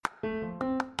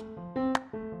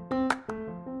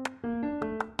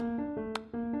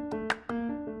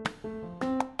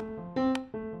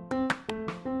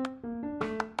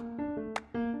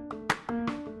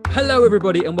Hello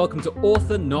everybody and welcome to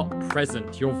Author Not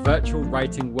Present, your virtual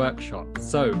writing workshop.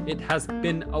 So it has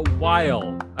been a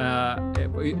while.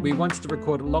 We wanted to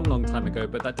record a long time ago,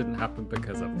 but that didn't happen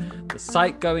because of the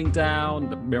site going down,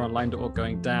 the mironline.org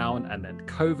going down, and then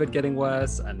COVID getting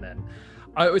worse, and then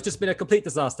it's just been a complete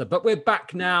disaster. But we're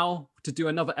back now to do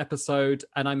another episode,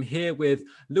 and I'm here with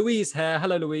Louise Hare.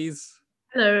 Hello, Louise.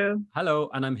 Hello. Hello,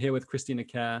 and I'm here with Christina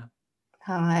Kerr.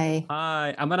 Hi.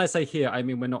 Hi. And when I say here, I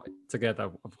mean we're not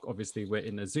together. Obviously, we're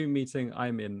in a Zoom meeting.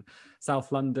 I'm in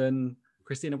South London.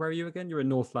 Christina, where are you again? You're in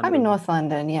North London. I'm in North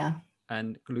London, yeah.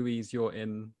 And Louise, you're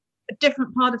in a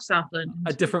different part of South London.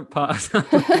 A different part.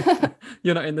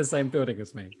 You're not in the same building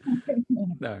as me.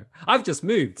 No. I've just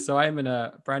moved, so I'm in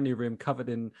a brand new room covered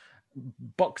in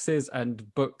boxes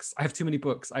and books. I have too many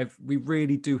books. We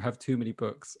really do have too many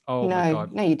books. Oh my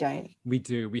God. No, you don't. We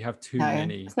do. We have too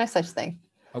many. There's no such thing.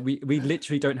 We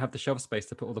literally don't have the shelf space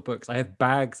to put all the books. I have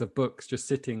bags of books just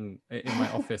sitting in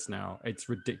my office now. It's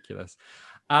ridiculous.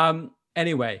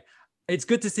 Anyway, it's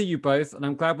good to see you both. And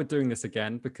I'm glad we're doing this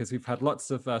again because we've had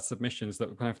lots of submissions that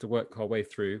we're going to have to work our way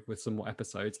through with some more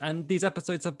episodes. And these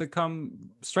episodes have become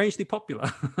strangely popular.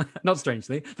 Not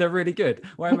strangely, they're really good.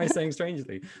 Why am I saying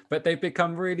strangely? But they've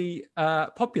become really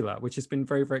popular, which has been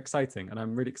very, very exciting. And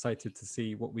I'm really excited to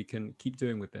see what we can keep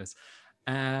doing with this.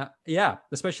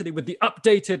 Especially with the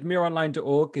updated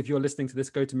mironline.org. If you're listening to this,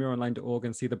 go to mironline.org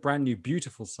and see the brand new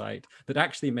beautiful site that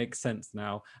actually makes sense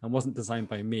now and wasn't designed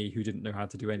by me, who didn't know how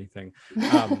to do anything.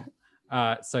 So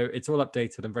it's all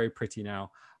updated and very pretty now.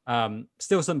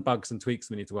 Still some bugs and tweaks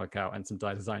we need to work out and some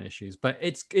design issues, but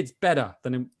it's better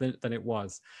than it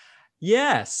was.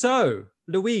 Yeah. So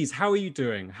Louise, how are you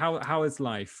doing? How is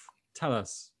life? Tell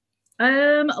us.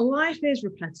 Life is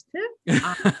repetitive.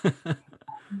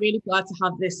 I'm really glad to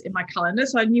have this in my calendar,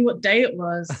 so I knew what day it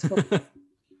was.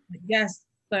 Yes,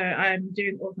 so I'm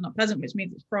doing Author Not Present, which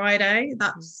means it's Friday.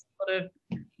 That's sort of,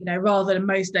 rather than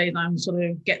most days I'm sort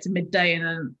of get to midday and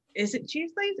then, is it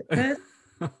Tuesday? Is it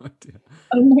Thursday?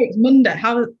 Oh no, it's Monday.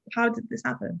 How did this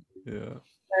happen? Yeah.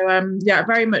 So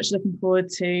very much looking forward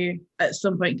to at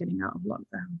some point getting out of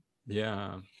lockdown.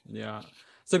 Yeah.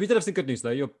 So we did have some good news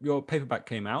though. Your paperback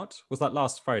came out. Was that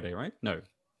last Friday, right? No.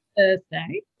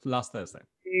 Thursday. Last Thursday.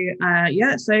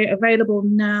 So available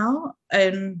now.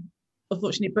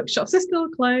 Unfortunately, bookshops are still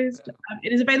closed.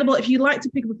 It is available if you'd like to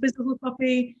pick up a physical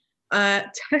copy.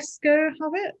 Tesco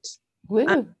have it. Woo.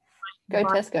 Go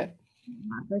Tesco.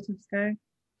 Go Tesco.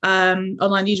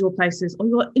 Online usual places, or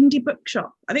your indie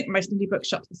bookshop. I think most indie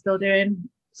bookshops are still doing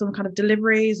some kind of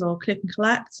deliveries or click and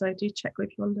collect. So do check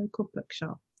with your local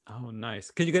bookshop. Oh,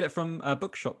 nice. Can you get it from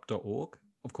bookshop.org?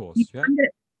 Of course. You can get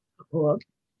it from .org.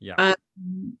 Yeah.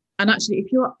 And actually,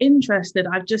 if you're interested,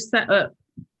 I've just set up,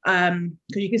 because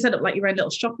you can set up like your own little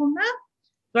shop on there.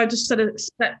 So I just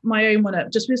set my own one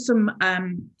up just with some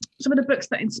of the books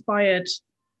that inspired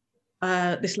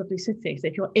this lovely city. So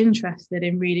if you're interested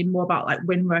in reading more about like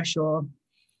Windrush or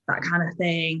that kind of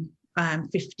thing,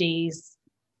 50s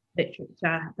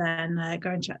literature, then go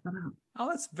and check that out. Oh,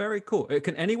 that's very cool.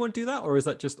 Can anyone do that, or is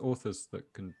that just authors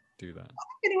that can do that? I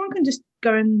think anyone can just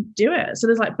go and do it. So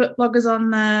there's like book bloggers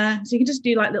on there, so you can just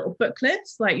do like little book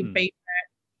lists, like your favorite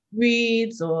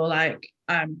reads, or like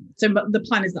so the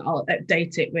plan is that I'll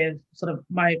update it with sort of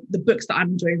the books that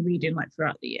I'm enjoying reading like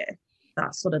throughout the year.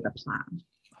 That's sort of the plan.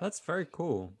 That's very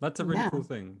cool. That's a really cool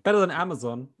thing. Better than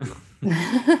Amazon.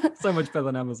 So much better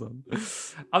than Amazon.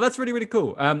 Oh, that's really, really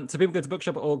cool. So people go to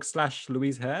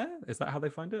bookshop.org/Louise Hare. Is that how they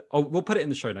find it? Oh, we'll put it in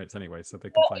the show notes anyway, so they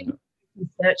can find it.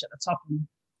 Search at the top and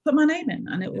put my name in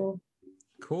and it will.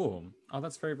 Cool. Oh,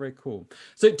 that's very, very cool.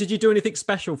 So did you do anything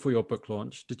special for your book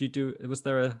launch? Was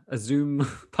there a Zoom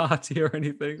party or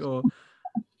anything? Or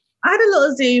I had a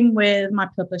little Zoom with my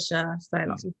publisher. So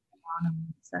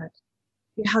said,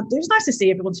 it was nice to see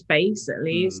everyone's face at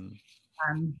least.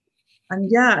 And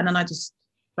then I just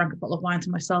drank a bottle of wine to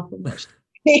myself and watched.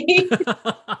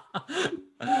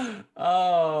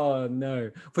 Oh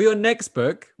no. For your next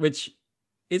book, which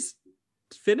is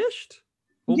finished?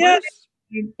 Almost? Yeah,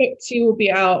 book 2 will be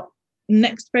out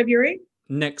next February.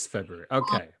 Next February,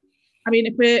 okay. I mean,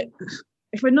 if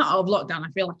we're not out of lockdown,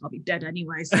 I feel like I'll be dead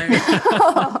anyway. So.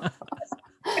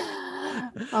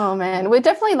 Oh man, we're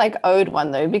definitely like owed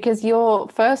one though, because your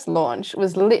first launch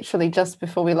was literally just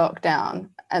before we locked down,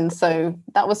 and so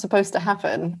that was supposed to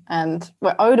happen, and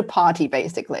we're owed a party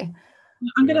basically.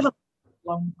 I'm gonna have a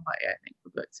long party, I think, for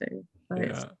book 2. So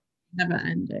it's never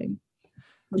ending.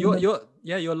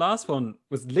 Your last one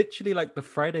was literally like the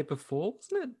Friday before,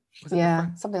 wasn't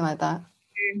it? Something like that.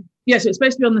 Yeah, so it's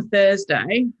supposed to be on the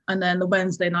Thursday, and then the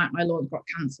Wednesday night my launch got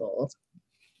cancelled.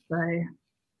 So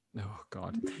Oh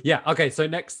God. Yeah. Okay. So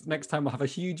next time we'll have a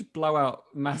huge blowout,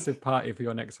 massive party for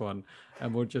your next one,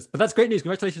 and we'll just. But that's great news.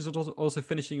 Congratulations on also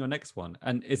finishing your next one.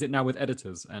 And is it now with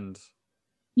editors? And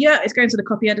Yeah, it's going to the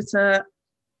copy editor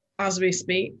as we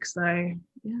speak. So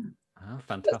yeah. Oh,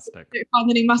 fantastic. How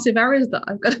many massive errors that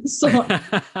I've got to sort.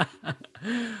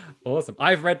 Awesome.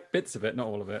 I've read bits of it, not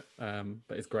all of it,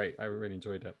 but it's great. I really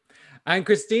enjoyed it. And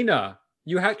Christina,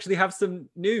 you actually have some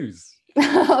news.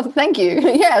 Thank you.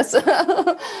 Yes.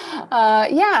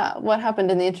 Yeah. What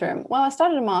happened in the interim? Well, I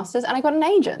started a master's and I got an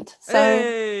agent. So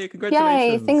hey,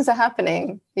 congratulations. Yay, things are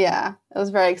happening. Yeah, it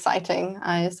was very exciting.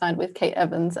 I signed with Kate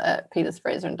Evans at Peters,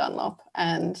 Fraser and Dunlop,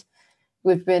 and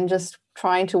we've been just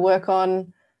trying to work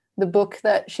on the book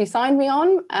that she signed me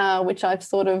on, which I've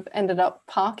sort of ended up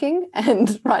parking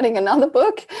and writing another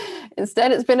book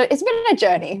instead. It's been a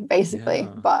journey, basically,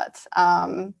 but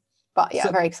yeah,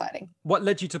 so very exciting. What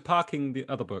led you to parking the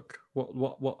other book?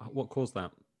 What caused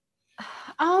that?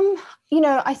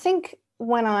 I think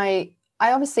when I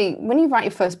obviously, when you write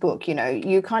your first book,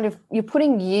 you're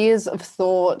putting years of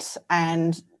thought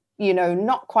and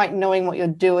not quite knowing what you're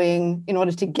doing in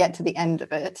order to get to the end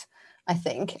of it, I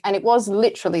think. And it was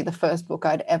literally the first book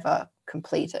I'd ever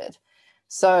completed.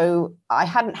 So I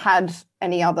hadn't had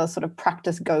any other sort of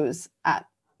practice goes at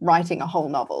writing a whole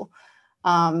novel.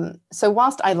 So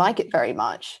whilst I like it very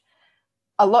much,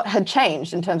 a lot had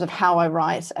changed in terms of how I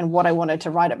write and what I wanted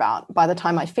to write about by the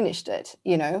time I finished it,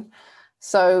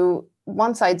 So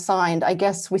once I'd signed, I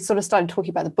guess we sort of started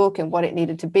talking about the book and what it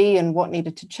needed to be and what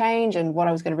needed to change and what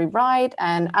I was going to rewrite.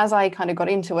 And as I kind of got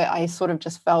into it, I sort of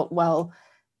just felt, well,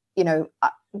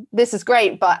 this is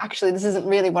great, but actually this isn't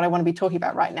really what I want to be talking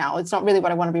about right now. It's not really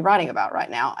what I want to be writing about right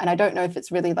now. And I don't know if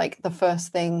it's really like the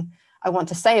first thing I want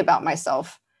to say about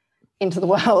myself into the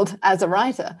world as a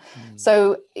writer.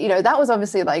 So, that was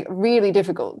obviously like really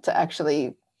difficult to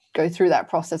actually go through that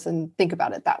process and think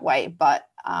about it that way. But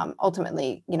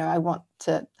ultimately, I want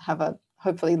to have a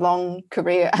hopefully long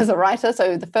career as a writer.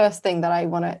 So the first thing that I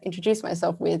want to introduce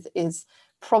myself with is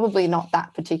probably not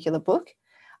that particular book.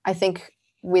 I think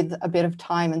with a bit of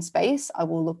time and space, I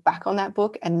will look back on that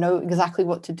book and know exactly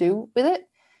what to do with it.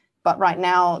 But right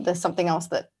now, there's something else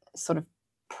that's sort of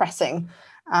pressing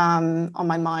on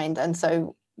my mind. And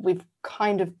so we're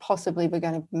going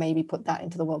to maybe put that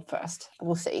into the world first.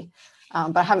 We'll see.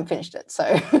 But I haven't finished it.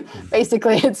 So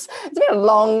basically, it's been a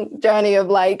long journey of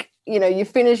you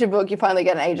finish a book, you finally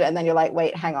get an agent, and then you're like,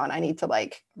 wait, hang on, I need to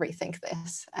rethink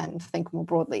this and think more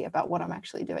broadly about what I'm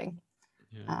actually doing.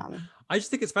 Yeah. I just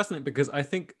think it's fascinating because I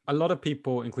think a lot of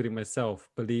people, including myself,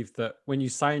 believe that when you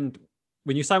sign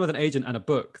with an agent and a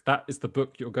book, that is the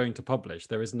book you're going to publish.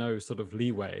 There is no sort of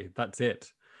leeway. That's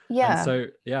it. Yeah. And so,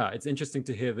 it's interesting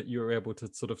to hear that you were able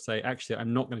to sort of say, actually,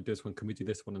 I'm not going to do this one. Can we do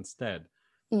this one instead?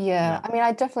 Yeah. I mean,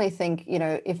 I definitely think,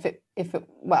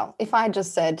 if I had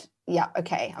just said, yeah,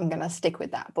 okay, I'm going to stick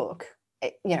with that book,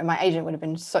 my agent would have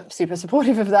been super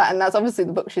supportive of that. And that's obviously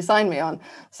the book she signed me on.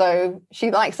 So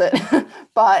she likes it.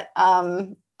 But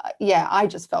I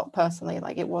just felt personally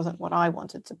like it wasn't what I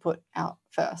wanted to put out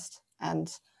first. And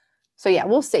so,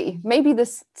 we'll see. Maybe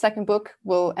this second book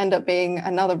will end up being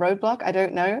another roadblock. I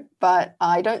don't know, but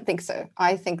I don't think so.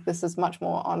 I think this is much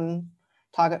more on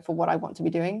target for what I want to be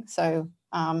doing. So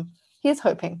here's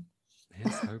hoping.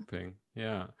 Here's hoping.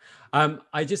 Yeah.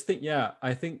 I just think,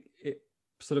 I think it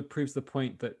sort of proves the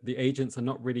point that the agents are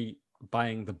not really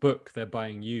buying the book. They're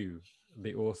buying you,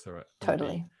 the author.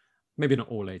 Totally. Maybe not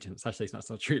all agents. Actually, that's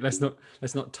not true. Let's not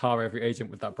tar every agent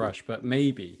with that brush. But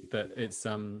maybe that it's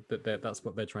that's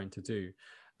what they're trying to do.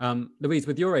 Louise,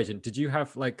 with your agent, did you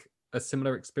have a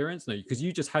similar experience? No, because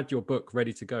you just had your book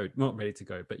ready to go. Not ready to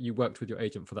go, but you worked with your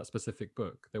agent for that specific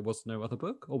book. There was no other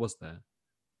book, or was there?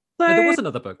 So, no, there was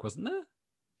another book, wasn't there?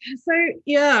 So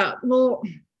well,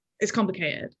 it's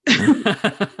complicated.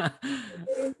 I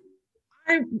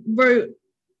wrote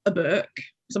a book.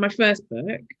 So my first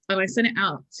book, and I sent it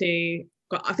out to,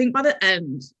 I think by the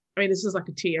end, this was like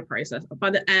a 2-year process. By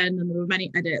the end, and there were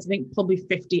many edits, I think probably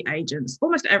 50 agents,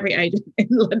 almost every agent in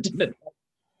London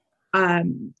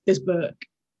had this book.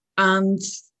 And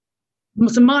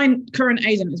so my current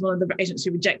agent is one of the agents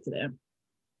who rejected it,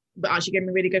 but actually gave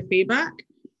me really good feedback.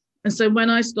 And so when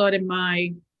I started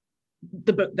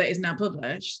the book that is now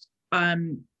published,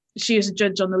 she was a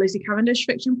judge on the Lucy Cavendish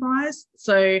Fiction Prize.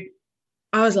 So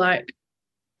I was like,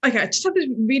 okay, I just have this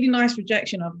really nice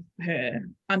rejection of her.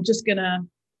 I'm just going to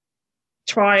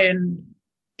try and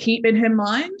keep in her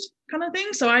mind kind of thing.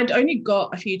 So I'd only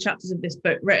got a few chapters of this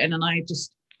book written, and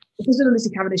because of Lucy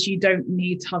Cavendish, you don't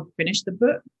need to have finished the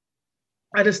book.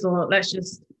 I just thought, let's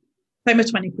just pay my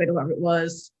 20 quid or whatever it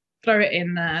was, throw it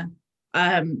in there.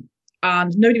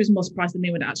 And nobody was more surprised than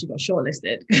me when it actually got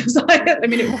shortlisted, because I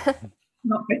mean, it was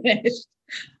not finished.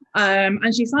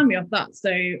 And she signed me off that.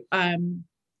 So,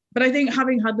 but I think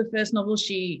having had the first novel,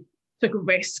 she took a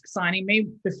risk signing me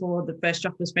before the first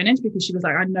draft was finished, because she was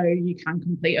like, I know you can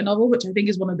complete a novel, which I think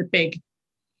is one of the big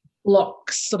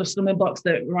blocks, sort of stumbling blocks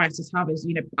that writers have, is,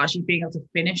 you know, actually being able to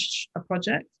finish a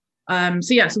project.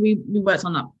 So we worked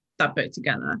on that book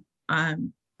together.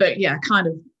 But yeah, kind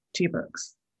of 2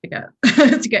 books to get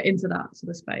to get into that sort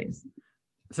of space.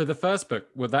 So the first book,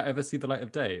 will that ever see the light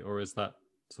of day, or is that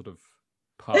sort of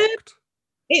parked?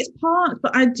 It's parked,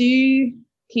 but I do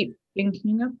keep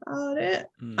thinking about it.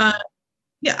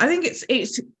 Yeah, I think it's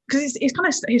because it's kind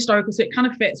of historical, so it kind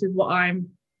of fits with what I'm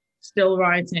still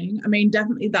writing. I mean,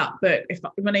 definitely that book,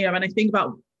 when I think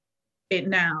about it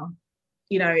now,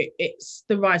 you know, it's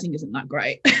the writing isn't that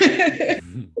great.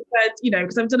 But, you know,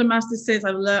 because I've done a master's since,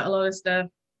 I've learned a lot of stuff,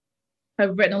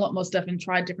 I've written a lot more stuff and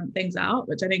tried different things out,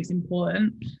 which I think is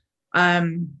important.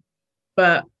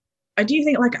 But I do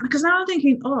think, like, because now I'm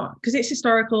thinking, because it's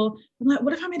historical, I'm like,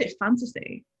 what if I made it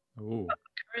fantasy? Ooh. The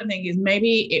current thing is,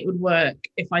 maybe it would work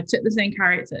if I took the same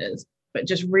characters but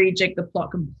just rejig the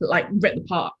plot, like rip the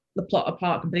plot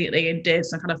apart completely and did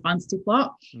some kind of fantasy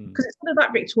plot, because it's sort of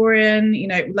that Victorian, you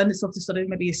know, it lends itself to sort of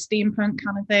maybe a steampunk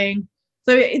kind of thing.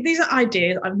 So these are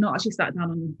ideas. I've not actually sat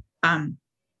down and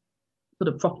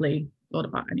sort of properly thought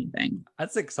about anything.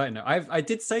 That's exciting. I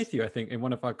did say to you, I think, in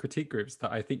one of our critique groups,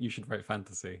 that I think you should write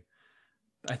fantasy.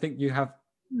 I think you have,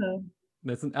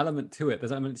 there's an element to it.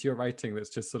 There's an element to your writing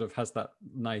that's just sort of has that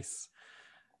nice,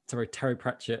 it's a very Terry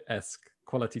Pratchett-esque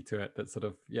quality to it that sort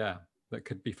of, that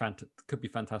could be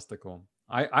fantastical.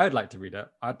 I would like to read it.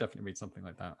 I'd definitely read something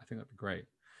like that. I think that'd be great.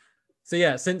 So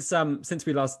yeah, since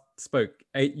we last spoke,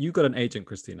 you got an agent,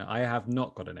 Christina. I have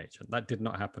not got an agent. That did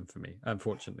not happen for me,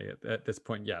 unfortunately, at this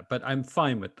point. Yeah, but I'm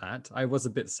fine with that. I was a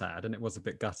bit sad and it was a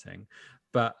bit gutting,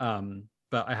 but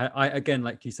I again,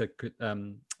 like you said,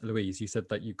 Louise, you said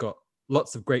that you got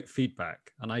lots of great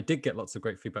feedback, and I did get lots of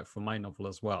great feedback for my novel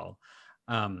as well.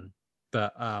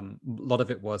 But a lot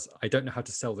of it was, I don't know how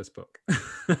to sell this book.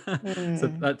 So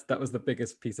that was the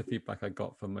biggest piece of feedback I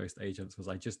got from most agents, was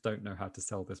I just don't know how to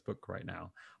sell this book right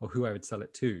now, or who I would sell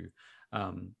it to,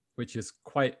 which is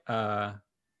quite a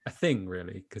thing,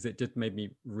 really, because it just made me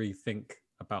rethink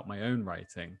about my own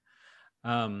writing.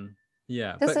 Can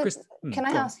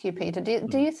I ask you, Peter,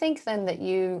 do you think then that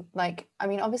you, like, I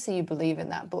mean, obviously you believe in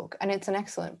that book and it's an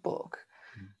excellent book.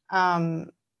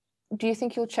 Do you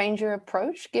think you'll change your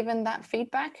approach given that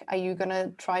feedback? Are you going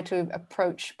to try to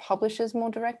approach publishers more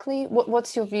directly?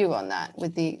 What's your view on that?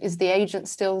 Is the agent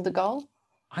still the goal?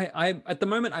 I at the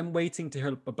moment, I'm waiting to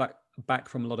hear back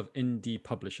from a lot of indie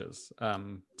publishers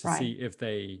to see if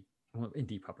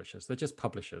indie publishers, they're just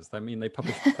publishers. I mean, they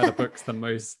publish better books than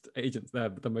most agents, they're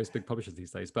the most big publishers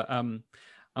these days. But I'm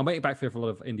waiting back for a lot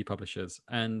of indie publishers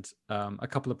and a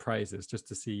couple of prizes, just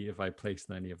to see if I placed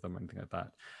in any of them or anything like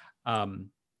that.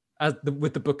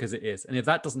 With the book as it is. And if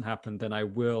that doesn't happen, then I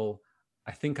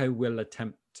think I will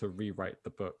attempt to rewrite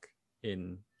the book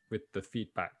with the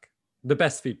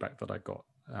best feedback that I got,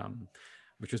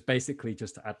 which was basically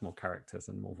just to add more characters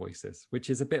and more voices,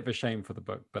 which is a bit of a shame for the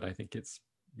book, but I think it's,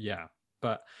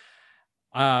 but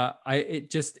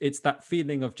it's that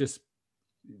feeling of just,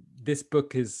 this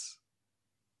book is,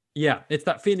 it's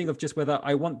that feeling of just whether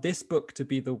I want this book to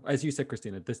be as you said,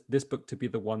 Christina, this book to be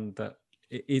the one that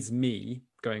is me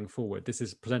going forward. This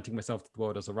is presenting myself to the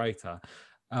world as a writer,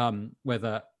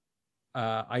 whether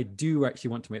I do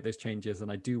actually want to make those changes,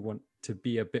 and I do want to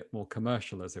be a bit more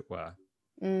commercial, as it were,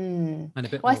 and a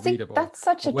bit more readable. That's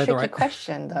such a tricky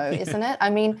question, though, isn't it? I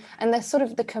mean, and there's sort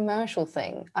of the commercial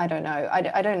thing. I don't know.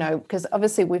 I don't know, because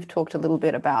obviously we've talked a little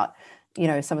bit about, you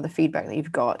know, some of the feedback that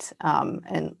you've got,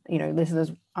 and, you know,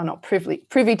 listeners are not privy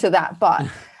to that, but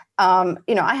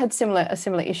you know, I had a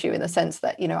similar issue in the sense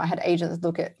that, you know, I had agents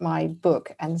look at my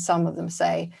book and some of them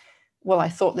say, well, I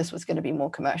thought this was going to be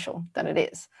more commercial than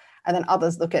it is. And then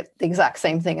others look at the exact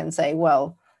same thing and say,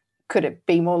 well, could it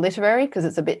be more literary because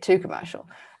it's a bit too commercial?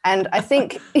 And I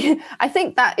think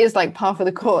that is like par for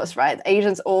the course, right?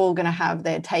 Agents all going to have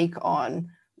their take on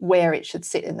where it should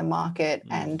sit in the market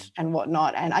and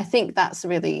whatnot. And I think that's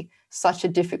really such a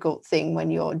difficult thing when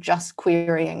you're just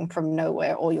querying from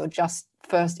nowhere, or you're just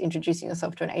first introducing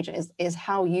yourself to an agent, is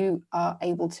how you are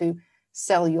able to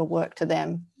sell your work to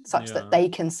them such that they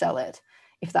can sell it,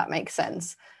 if that makes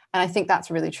sense. And I think that's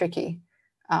really tricky,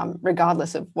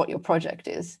 regardless of what your project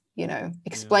is, you know,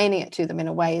 explaining it to them in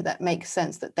a way that makes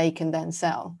sense that they can then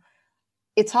sell.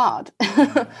 It's hard,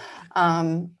 but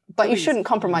Louise, you shouldn't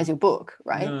compromise your book,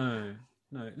 right?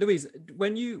 No. Louise,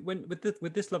 when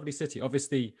with this lovely city,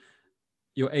 obviously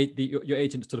your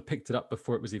agent sort of picked it up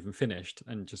before it was even finished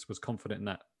and just was confident in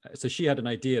that. So she had an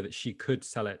idea that she could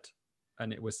sell it,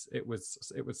 and it was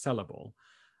sellable.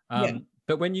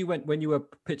 But when you were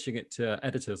pitching it to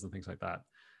editors and things like that,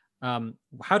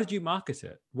 how did you market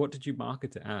it? What did you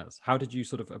market it as? How did you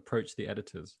sort of approach the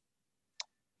editors?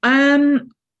 I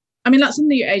mean, that's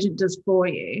something your agent does for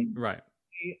you. Right.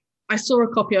 I saw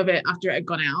a copy of it after it had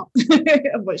gone out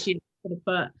of what she sort of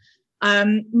put.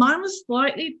 Mine was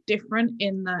slightly different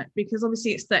in that, because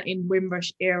obviously it's set in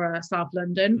Windrush era South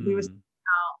London. We were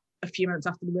out a few months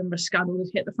after the Windrush scandal had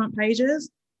hit the front pages.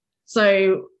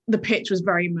 So the pitch was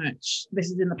very much,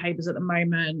 this is in the papers at the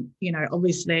moment, you know,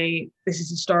 obviously this is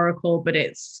historical, but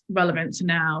it's relevant to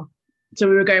now. So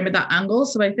we were going with that angle.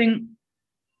 So I think,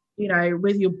 you know,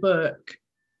 with your book,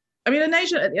 I mean, an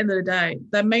agent at the end of the day,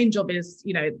 their main job is,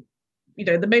 you know,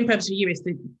 the main purpose for you is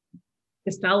to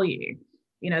sell you.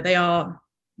 You know, they are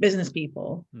business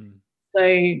people.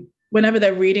 So whenever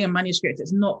they're reading a manuscript,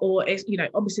 it's not always, you know,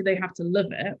 obviously they have to love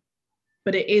it,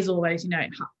 but it is always, you know,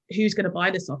 who's going to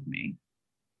buy this off me?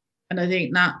 And I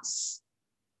think that's,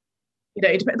 you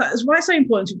know, that's why it's so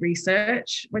important to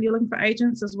research when you're looking for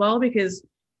agents as well, because,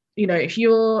 you know, if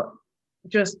you're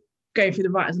just going through the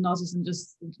writer's analysis and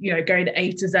just, you know, going to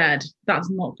A to Z, that's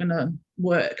not going to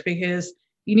work, because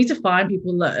you need to find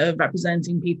people that are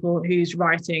representing people whose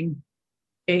writing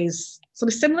is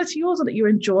sort of similar to yours, or that you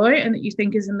enjoy and that you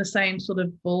think is in the same sort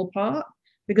of ballpark,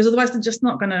 because otherwise they're just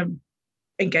not going to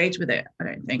engage with it, I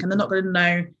don't think. And they're not going to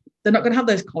know, they're not going to have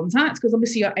those contacts, because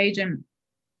obviously your agent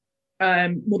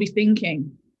will be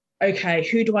thinking, okay,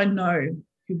 who do I know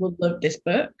who will love this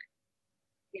book,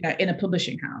 you know, in a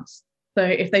publishing house? So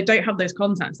if they don't have those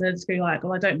contacts, they're just going to be like,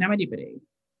 well, I don't know anybody.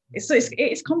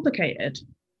 It's complicated.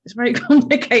 It's very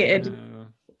complicated.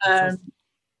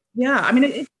 Yeah, I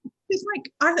mean, it's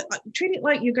like, I treat it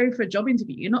like you're going for a job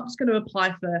interview. You're not just going to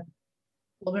apply for,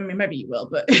 well, I mean, maybe you will,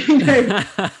 but you know.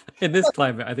 In this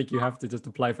climate, I think you have to just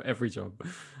apply for every job.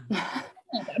 I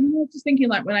mean, I was just thinking,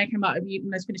 like, when I came out of,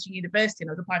 when I was finishing university and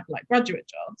I was applying for like graduate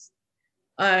jobs,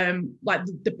 like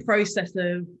the process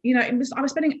of, you know, I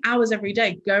was spending hours every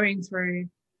day going through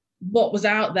what was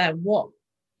out there, what,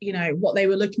 you know, what they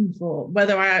were looking for,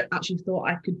 whether I actually thought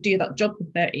I could do that job for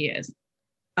 30 years.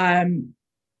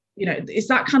 You know, it's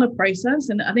that kind of process.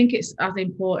 And I think it's as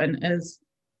important as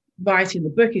writing the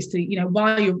book is to, you know,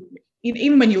 while you're,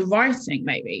 even when you're writing,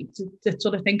 maybe to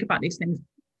sort of think about these things,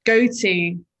 go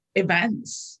to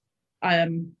events,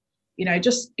 you know,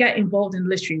 just get involved in the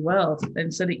literary world,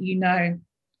 and so that you know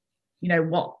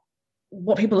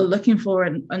what people are looking for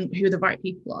and who the right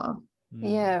people are.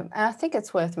 Yeah, and I think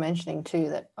it's worth mentioning too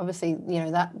that obviously, you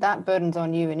know, that burden's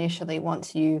on you initially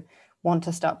once you want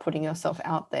to start putting yourself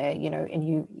out there, you know, and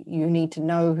you need to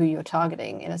know who you're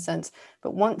targeting in a sense.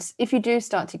 But if you do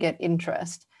start to get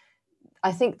interest,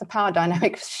 I think the power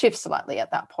dynamic shifts slightly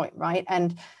at that point, right?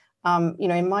 And you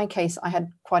know, in my case, I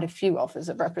had quite a few offers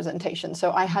of representation.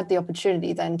 So I had the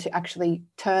opportunity then to actually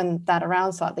turn that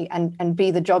around slightly and be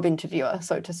the job interviewer,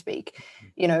 so to speak,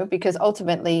 you know, because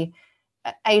ultimately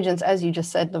agents, as you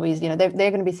just said, Louise, you know, they're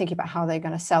going to be thinking about how they're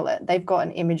going to sell it. They've got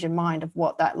an image in mind of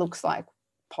what that looks like,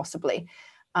 possibly.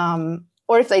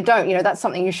 Or if they don't, you know, that's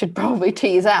something you should probably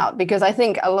tease out, because I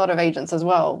think a lot of agents as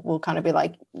well will kind of be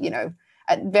like, you know,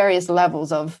 at various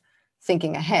levels of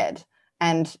thinking ahead.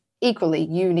 And equally,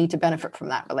 you need to benefit from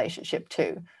that relationship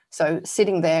too. So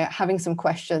sitting there, having some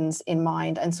questions in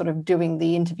mind and sort of doing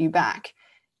the interview back,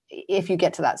 if you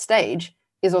get to that stage,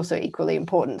 is also equally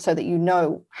important, so that you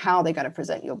know how they're going to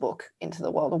present your book into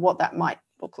the world or what that might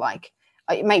look like.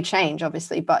 It may change,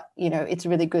 obviously, but, you know, it's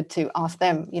really good to ask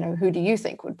them, you know, who do you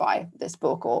think would buy this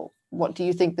book, or what do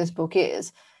you think this book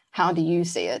is? How do you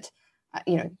see it?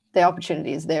 You know, the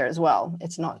opportunity is there as well.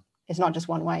 It's not just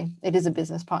one way. It is a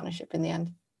business partnership in the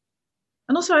end.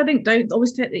 And also, I think don't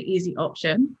always take the easy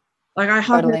option. Like I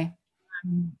had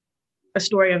a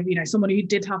story of, you know, someone who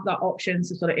did have that option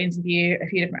to sort of interview a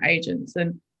few different agents,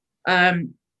 and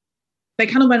they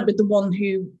kind of went with the one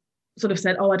who sort of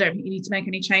said, oh, I don't think you need to make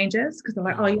any changes, because they're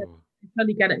like, oh yeah, I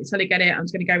totally get it, I'm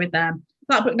just going to go with them.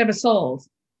 That book never sold.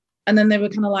 And then they were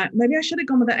kind of like, maybe I should have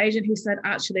gone with the agent who said,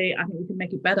 actually, I think we can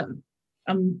make it better,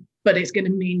 but it's going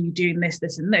to mean you doing this,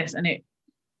 this and this. And it,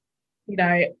 you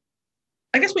know,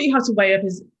 I guess what you have to weigh up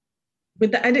is,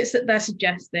 with the edits that they're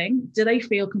suggesting, do they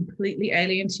feel completely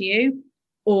alien to you?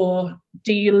 Or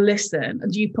do you listen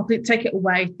and do you probably take it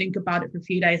away, think about it for a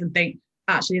few days and think,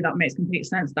 actually, that makes complete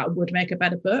sense, that would make a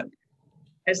better book?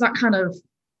 It's that kind of,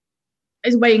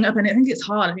 it's weighing up, and I think it's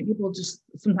hard. I think people just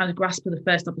sometimes grasp for the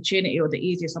first opportunity or the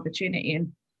easiest opportunity,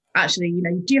 and actually, you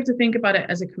know, do you have to think about it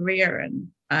as a career?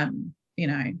 And you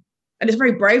know, And it's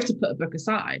very brave to put a book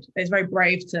aside. It's very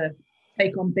brave to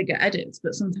take on bigger edits,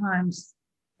 but sometimes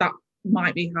that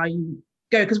might be how you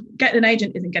go, because getting an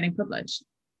agent isn't getting published.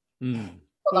 Yeah.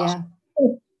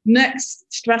 Next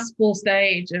stressful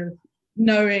stage of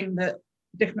knowing that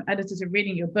different editors are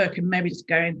reading your book and maybe just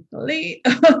going delete,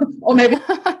 or maybe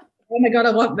oh my god,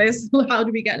 I want this. How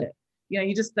do we get it?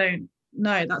 You just don't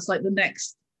know. That's like the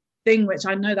next thing, which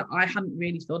I know that I hadn't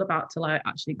really thought about till I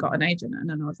actually got an agent, and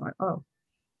then I was like, oh,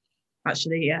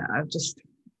 actually, yeah, I've just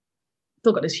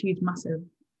still got this huge, massive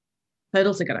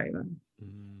hurdle to get over.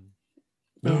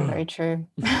 Yeah, very true.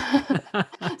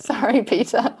 Sorry,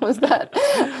 Peter. Was that?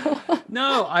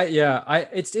 No,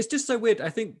 it's just so weird. I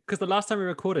think because the last time we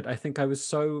recorded, I think I was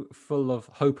so full of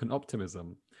hope and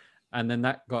optimism, and then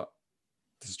that got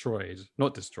destroyed.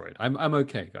 Not destroyed. I'm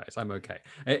okay, guys. I'm okay.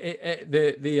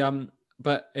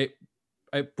 But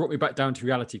it brought me back down to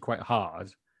reality quite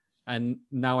hard, and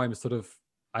now I'm sort of.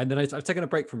 And then I've taken a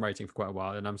break from writing for quite a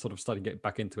while, and I'm sort of starting to get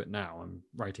back into it now. I'm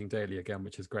writing daily again,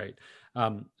 which is great.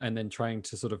 And then trying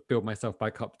to sort of build myself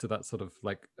back up to that sort of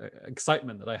like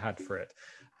excitement that I had for it.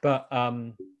 But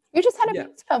you just had a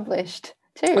piece published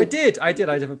too. I did. I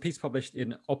have a piece published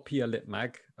in Opia Lit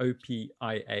Mag,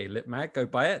 OPIA Lit Mag. Go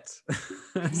buy it.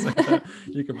 So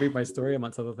you can read my story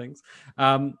amongst other things.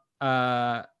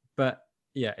 But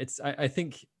yeah, I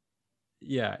think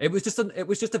it was just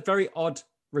a very odd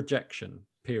rejection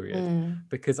period,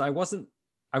 because I was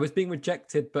being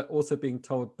rejected but also being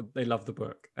told that they love the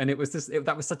book, and it was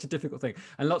that was such a difficult thing,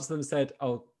 and lots of them said,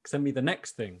 oh, send me the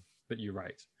next thing that you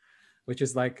write, which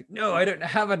is like, no, I don't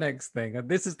have a next thing, and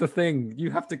this is the thing,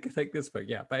 you have to take this book.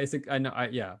 But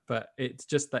but it's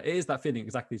just that it is that feeling,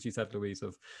 exactly as you said, Louise,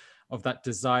 of that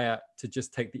desire to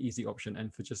just take the easy option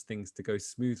and for just things to go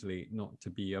smoothly, not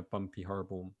to be a bumpy,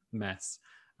 horrible mess.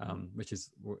 Which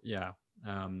is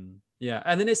and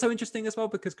then it's so interesting as well,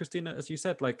 because Christina, as you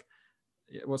said, like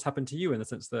what's happened to you in the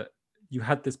sense that you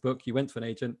had this book, you went to an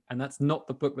agent, and that's not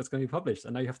the book that's going to be published,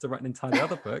 and now you have to write an entirely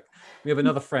other book. We have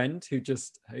another friend who had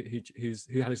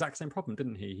the exact same problem,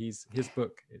 didn't he? His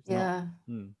book is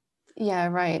Yeah,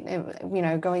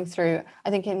 right. Going through,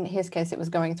 I think in his case, it was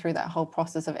going through that whole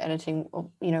process of editing,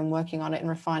 working on it and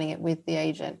refining it with the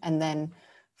agent, and then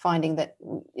finding that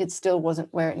it still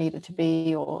wasn't where it needed to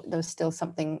be, or there was still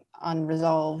something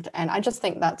unresolved. And I just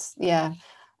think that's,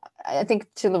 I think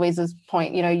to Louise's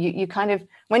point, you kind of,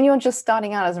 when you're just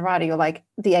starting out as a writer, you're like,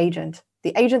 the agent.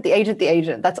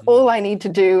 That's all I need to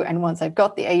do. And once I've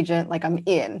got the agent, like I'm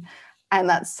in. And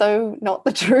that's so not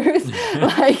the truth.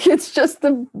 Like it's just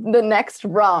the next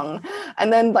rung.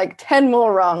 And then like 10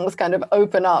 more rungs kind of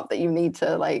open up that you need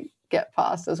to like get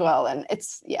past as well. And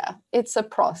it's a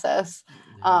process.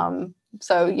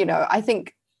 So I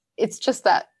think it's just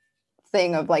that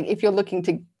thing of like, if you're looking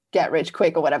to get rich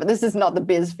quick or whatever, this is not the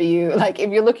biz for you. Like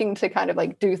if you're looking to kind of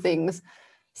like do things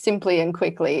simply and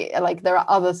quickly, like there are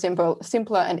other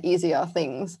simpler and easier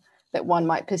things that one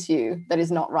might pursue that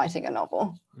is not writing a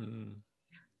novel.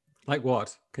 Like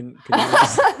what? Can you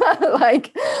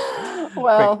like,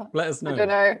 well, quick, let us know. I don't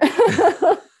know.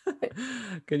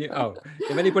 Can you? Oh,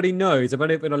 if anybody knows, if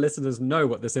any of our listeners know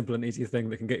what the simple and easy thing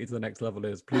that can get you to the next level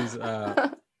is, please,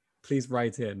 please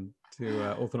write in to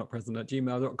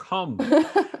authornotpresent@gmail.com.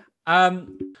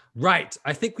 Right,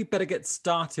 I think we better get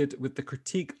started with the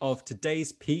critique of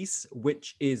today's piece,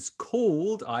 which is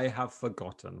called, I have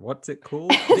forgotten. What's it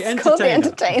called? The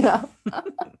Entertainer.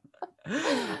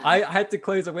 I had to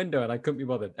close a window and I couldn't be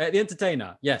bothered. The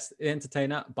Entertainer. Yes, The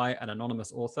Entertainer by an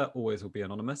anonymous author. Always will be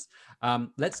anonymous.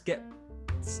 Let's get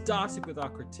started with our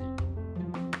critique.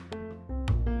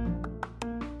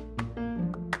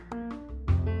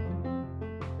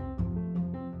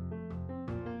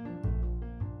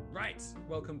 Right,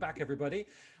 welcome back, everybody.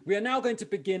 We are now going to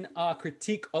begin our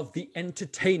critique of The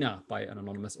Entertainer by an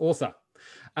anonymous author.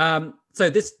 So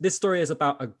this story is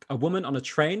about a woman on a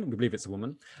train. We believe it's a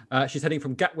woman. She's heading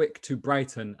from Gatwick to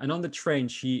Brighton, and on the train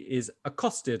she is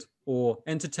accosted or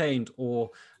entertained or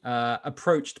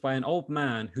approached by an old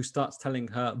man who starts telling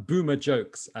her boomer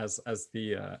jokes, as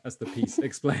the piece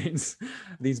explains,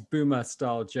 these boomer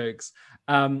style jokes.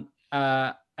 And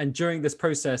during this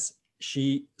process,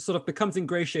 she sort of becomes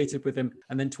ingratiated with him,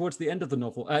 and then towards the end of the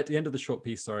novel, at the end of the short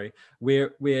piece,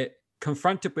 we're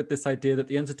confronted with this idea that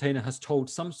the entertainer has told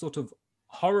some sort of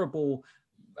horrible,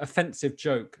 offensive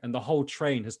joke, and the whole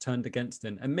train has turned against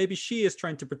him. And maybe she is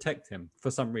trying to protect him for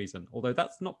some reason, although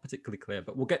that's not particularly clear,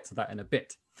 but we'll get to that in a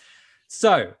bit.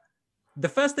 So the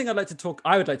first thing I would like to talk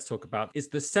about is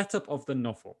the setup of the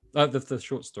novel, the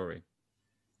short story.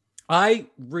 I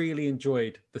really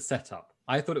enjoyed the setup.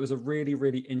 I thought it was a really,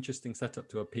 really interesting setup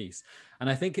to a piece. And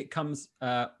I think it comes,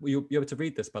 you'll be able to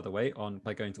read this, by the way,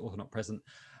 by going to Author Not Present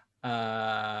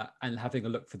and having a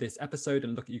look for this episode,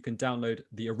 and you can download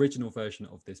the original version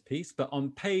of this piece. But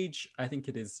on page, I think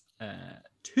it is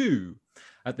 2,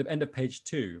 at the end of page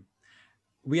 2,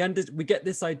 we get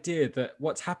this idea that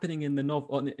what's happening in the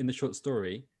novel, in the short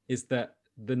story, is that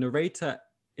the narrator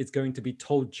is going to be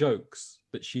told jokes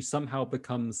that she somehow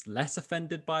becomes less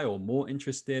offended by or more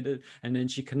interested in, and then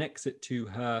she connects it to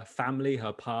her family,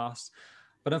 her past.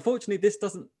 But unfortunately, this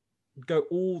doesn't go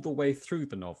all the way through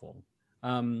the novel.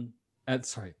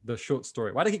 The short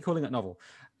story. Why do I keep calling it novel?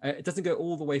 It doesn't go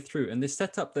all the way through. And this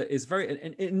setup that is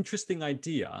an interesting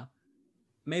idea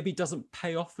maybe doesn't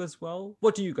pay off as well.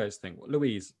 What do you guys think?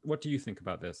 Louise, what do you think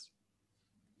about this?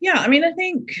 Yeah, I mean, I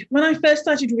think when I first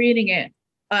started reading it,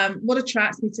 what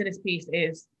attracts me to this piece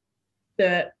is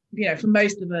that, for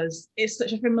most of us, it's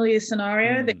such a familiar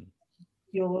scenario that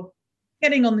you're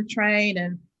getting on the train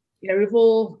and, we've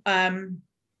all,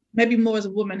 maybe more as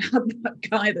a woman, had that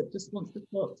guy that just wants to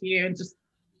talk to you and just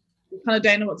you kind of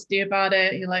don't know what to do about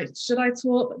it. You're like, should I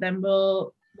talk? But then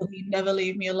will he never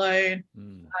leave me alone?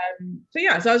 So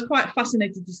I was quite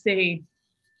fascinated to see,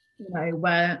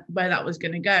 where that was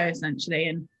going to go essentially.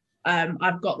 And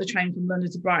I've got the train from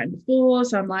London to Brighton before,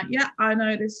 so I'm like, yeah, I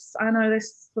know this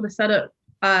sort of setup.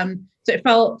 So it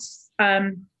felt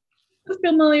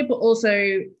familiar, but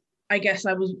also I guess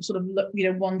I was sort of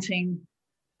wanting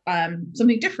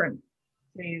something different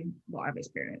to what I've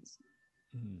experienced.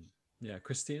 Yeah,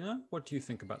 Christina, what do you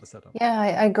think about the setup? Yeah,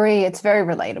 I agree. It's very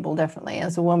relatable, definitely,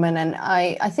 as a woman. And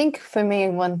I think for me,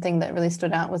 one thing that really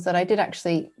stood out was that I did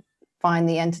actually find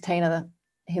the entertainer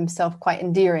himself quite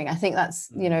endearing. I think that's,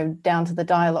 down to the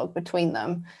dialogue between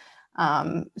them.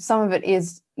 Some of it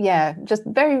is, just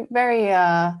very, very,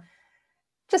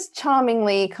 just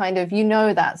charmingly kind of,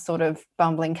 that sort of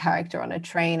bumbling character on a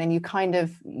train, and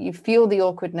you feel the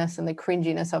awkwardness and the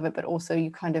cringiness of it, but also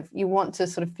you want to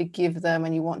sort of forgive them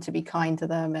and you want to be kind to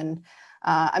them. And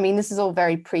I mean, this is all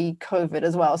very pre-COVID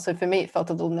as well. So for me, it felt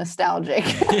a little nostalgic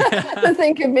to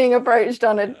think of being approached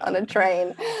on a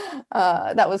train.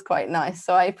 That was quite nice.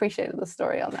 So I appreciated the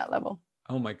story on that level.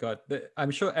 Oh my God.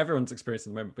 I'm sure everyone's experienced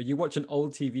at the moment, but you watch an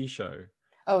old TV show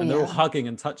and they're all hugging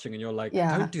and touching and you're like,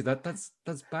 yeah, don't do that. That's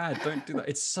bad. Don't do that.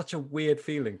 It's such a weird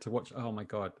feeling to watch. Oh my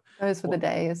God. Those were the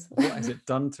days. What has it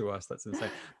done to us? That's insane.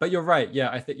 But you're right. Yeah,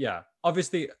 I think,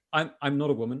 obviously I'm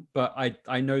not a woman, but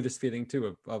I know this feeling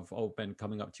too of old men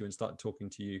coming up to you and start talking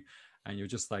to you. And you're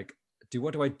just like,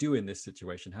 what do I do in this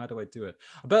situation? How do I do it?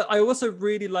 But I also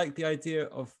really like the idea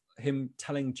of him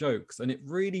telling jokes. And it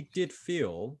really did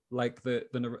feel like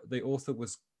the author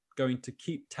was going to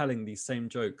keep telling these same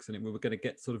jokes, and we were going to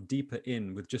get sort of deeper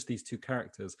in with just these two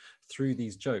characters through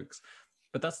these jokes.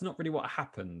 But that's not really what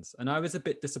happens, and I was a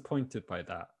bit disappointed by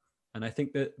that. And I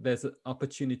think that there's an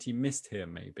opportunity missed here,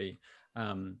 maybe,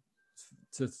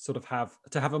 to sort of have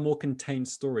a more contained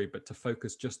story, but to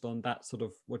focus just on that sort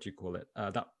of, what do you call it,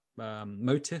 that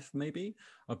motive maybe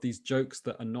of these jokes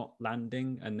that are not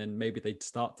landing, and then maybe they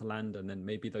start to land, and then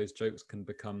maybe those jokes can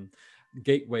become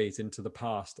gateways into the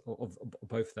past of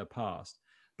both their past.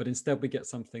 But instead we get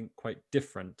something quite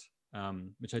different,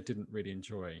 which I didn't really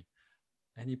enjoy.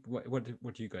 What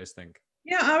do you guys think?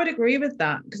 Yeah, I would agree with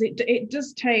that, because it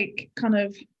does take kind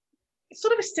of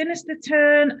sort of a sinister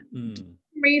turn. For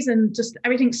some reason, just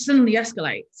everything suddenly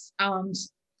escalates, and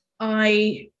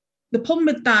the problem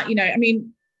with that, I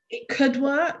mean, it could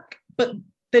work, but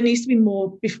there needs to be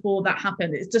more before that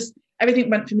happened. It's just everything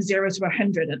went from 0 to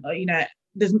 100, and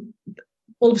there's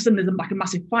all of a sudden there's like a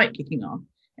massive fight kicking off.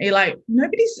 And you're like,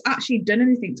 nobody's actually done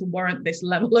anything to warrant this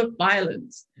level of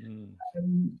violence.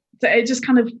 So it just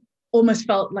kind of almost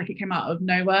felt like it came out of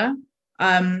nowhere.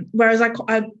 Whereas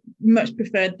I much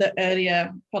preferred the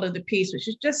earlier part of the piece, which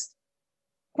is just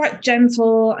quite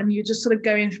gentle, and you're just sort of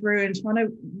going through and trying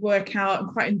to work out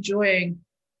and quite enjoying,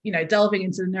 delving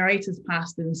into the narrator's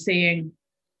past and seeing,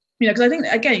 because I think,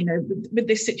 again, with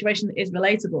this situation that is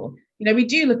relatable, we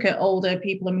do look at older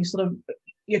people and we sort of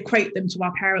equate them to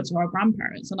our parents or our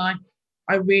grandparents. And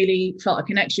I really felt a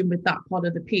connection with that part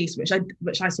of the piece, which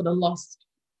I sort of lost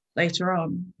later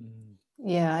on.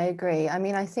 Yeah, I agree. I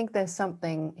mean, I think there's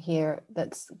something here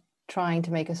that's trying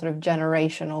to make a sort of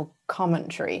generational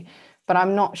commentary, but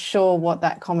I'm not sure what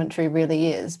that commentary really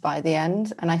is by the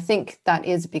end. And I think that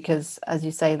is because, as you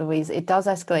say, Louise, it does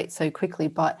escalate so quickly,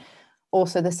 but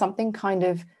also there's something kind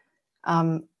of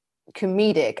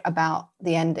comedic about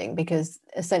the ending, because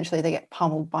essentially they get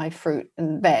pummeled by fruit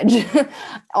and veg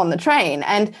on the train.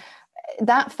 And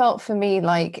that felt for me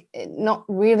like not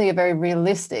really a very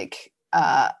realistic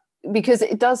because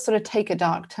it does sort of take a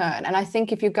dark turn. And I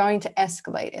think if you're going to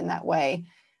escalate in that way,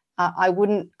 I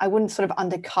wouldn't sort of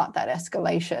undercut that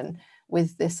escalation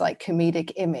with this like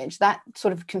comedic image. That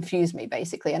sort of confused me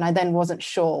basically. And I then wasn't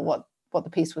sure what the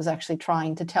piece was actually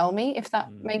trying to tell me, if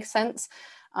that makes sense.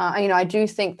 I do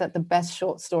think that the best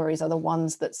short stories are the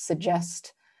ones that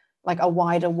suggest like a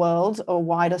wider world or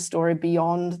wider story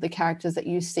beyond the characters that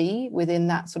you see within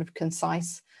that sort of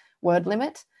concise word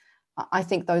limit. I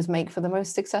think those make for the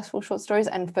most successful short stories.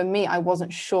 And for me, I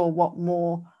wasn't sure what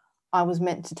more I was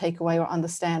meant to take away or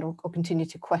understand or continue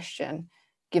to question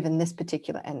given this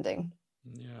particular ending.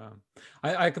 Yeah,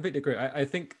 I completely agree. I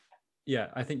think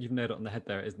you've nailed it on the head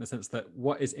there, in the sense that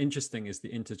what is interesting is the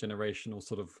intergenerational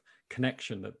sort of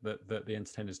connection that the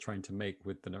entertainer is trying to make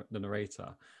with the narrator.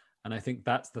 And I think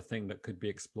that's the thing that could be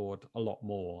explored a lot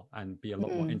more and be a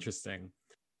lot more interesting.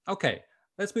 Okay,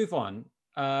 let's move on.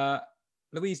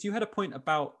 Louise, you had a point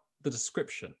about the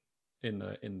description in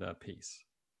the piece.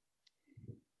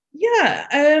 Yeah,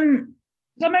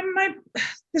 so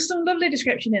there's some lovely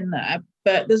description in there,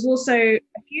 but there's also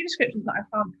a few descriptions that I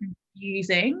found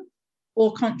confusing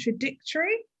or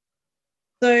contradictory.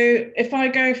 So if I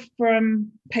go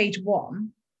from page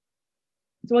 1,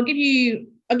 so I'll give you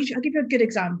a good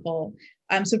example.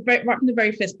 So right from the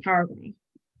very first paragraph,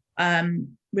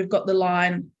 we've got the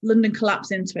line, London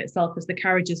collapsed into itself as the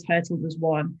carriages hurtled as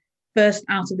one, first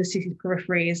out of the city's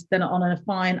peripheries, then on a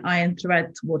fine iron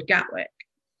thread toward Gatwick.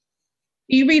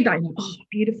 You read that, oh,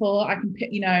 beautiful. I can,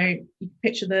 you can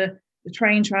picture the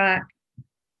train track.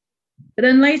 But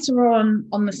then later on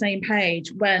the same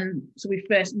page, so we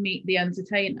first meet the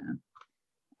entertainer,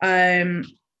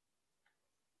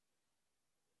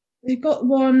 we've got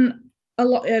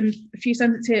a few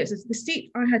sentences here. It says, the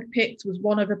seat I had picked was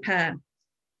one of a pair.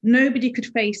 Nobody could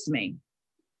face me.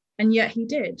 And yet he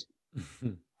did.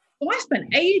 So I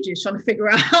spent ages trying to figure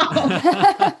out.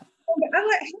 I'm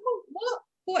like,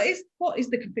 what is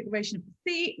the configuration of the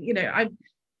seat?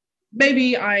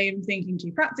 Maybe I'm thinking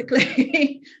too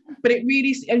practically, but it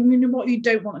really, what you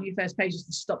don't want on your first page is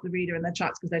to stop the reader in their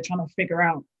tracks because they're trying to figure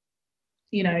out,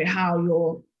 how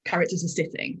your characters are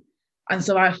sitting. And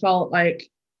so I felt like,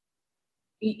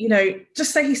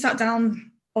 just say he sat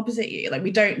down opposite you. Like,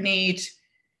 we don't need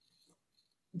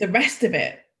the rest of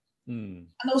it. And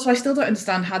also, I still don't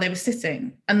understand how they were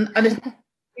sitting. And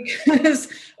because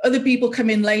other people come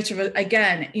in later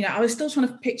again, I was still trying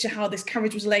to picture how this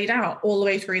carriage was laid out all the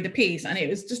way through the piece, and it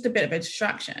was just a bit of a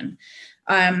distraction.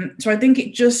 So I think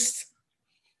it just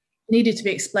needed to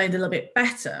be explained a little bit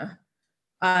better,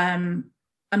 and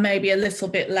maybe a little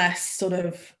bit less sort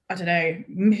of, I don't know,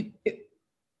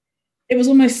 it was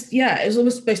almost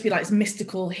supposed to be like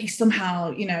mystical. He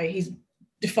somehow, he's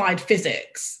defied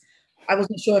physics. I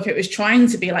wasn't sure if it was trying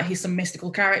to be like he's some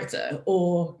mystical character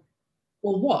or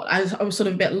what. I was sort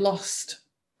of a bit lost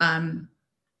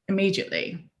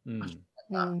immediately.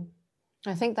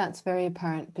 I think that's very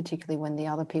apparent, particularly when the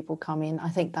other people come in. I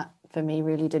think that for me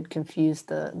really did confuse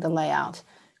the layout,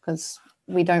 because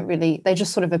they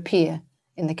just sort of appear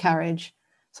in the carriage.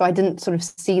 So I didn't sort of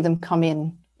see them come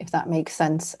in, if that makes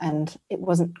sense. And it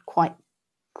wasn't quite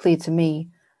clear to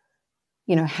me,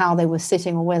 how they were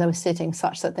sitting or where they were sitting,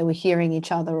 such that they were hearing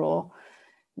each other or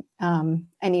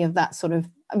any of that sort of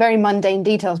very mundane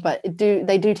details, but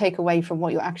they do take away from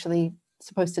what you're actually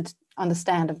supposed to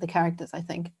understand of the characters, I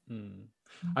think.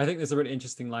 I think there's a really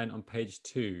interesting line on page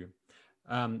 2.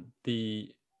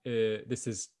 This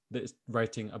is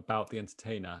writing about the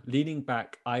entertainer. Leaning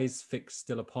back, eyes fixed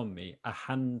still upon me, a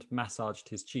hand massaged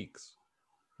his cheeks.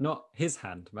 Not his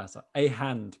hand, a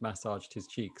hand massaged his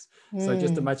cheeks. So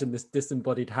just imagine this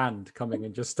disembodied hand coming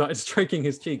and just started stroking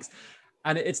his cheeks.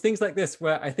 And it's things like this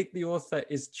where I think the author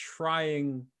is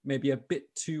trying maybe a bit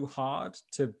too hard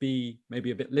to be maybe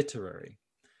a bit literary.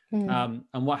 And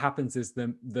what happens is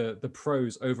the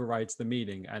prose overrides the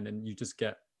meaning, and then you just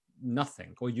get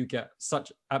nothing, or you get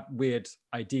such weird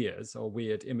ideas or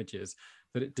weird images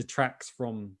that it detracts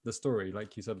from the story,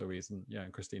 like you said, Louise,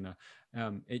 and Christina.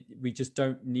 We just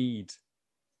don't need.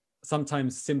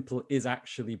 Sometimes simple is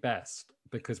actually best,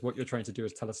 because what you're trying to do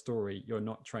is tell a story. You're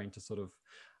not trying to sort of.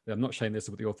 I'm not saying this is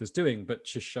what the author's doing, but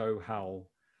to show how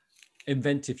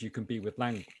inventive you can be with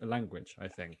language, I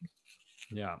think.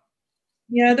 Yeah,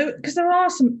 because there are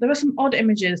some odd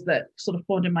images that sort of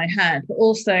formed in my head, but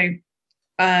also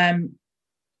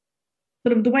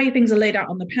sort of the way things are laid out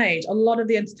on the page. A lot of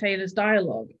the entertainer's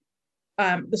dialogue,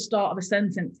 the start of a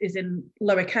sentence is in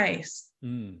lowercase,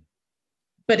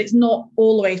 but it's not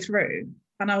all the way through.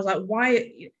 And I was like,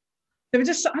 why? There were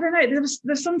just, I don't know,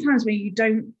 there's sometimes where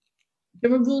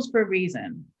there are rules for a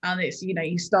reason, and it's,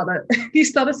 you start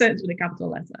a sentence with a capital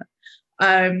letter,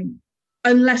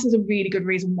 unless there's a really good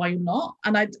reason why you're not.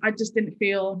 And I just didn't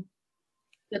feel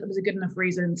that there was a good enough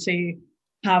reason to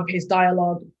have his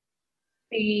dialogue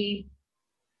be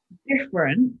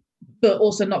different, but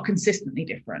also not consistently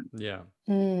different. Yeah,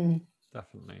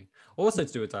 definitely. Also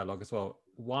to do with dialogue as well,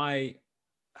 why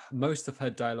most of her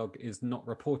dialogue is not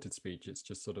reported speech. It's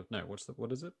just sort of, no,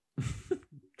 what is it?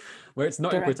 Where it's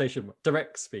not in quotation,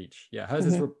 direct speech. Yeah,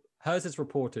 hers is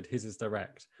reported, his is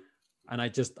direct. And I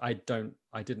think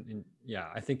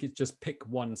it's just pick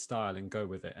one style and go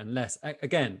with it. Unless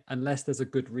there's a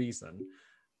good reason.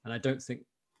 And I don't think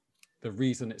the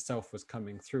reason itself was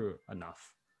coming through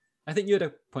enough. I think you had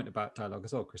a point about dialogue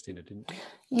as well, Christina, didn't you?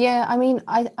 Yeah, I mean,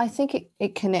 I think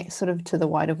it connects sort of to the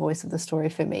wider voice of the story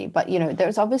for me. But,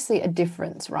 there's obviously a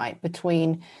difference, right,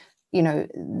 between,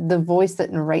 the voice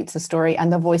that narrates the story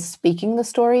and the voice speaking the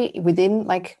story within,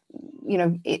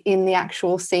 in the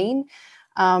actual scene.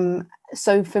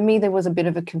 So for me, there was a bit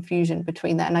of a confusion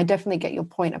between that. And I definitely get your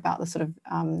point about the sort of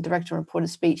direct and reported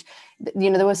speech.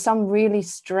 There were some really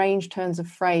strange turns of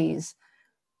phrase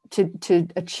to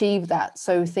achieve that.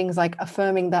 So things like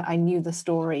affirming that I knew the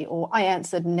story, or I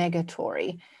answered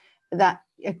negatory, that,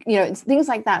 it's things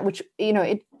like that, which,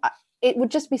 it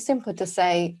would just be simpler to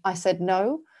say, I said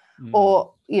no,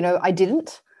 or, I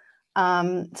didn't,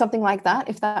 something like that,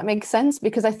 if that makes sense,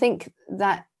 because I think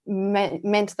that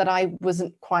meant that I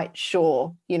wasn't quite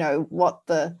sure, what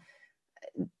this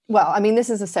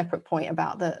is a separate point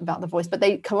about the voice, but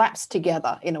they collapsed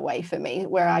together in a way for me,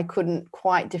 where I couldn't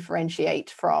quite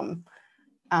differentiate from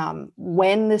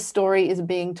when this story is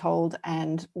being told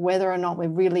and whether or not we're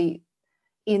really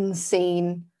in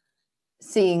scene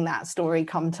seeing that story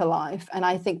come to life. And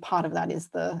I think part of that is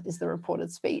the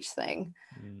reported speech thing.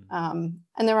 And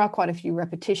there are quite a few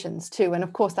repetitions too. And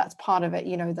of course, that's part of it,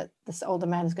 that this older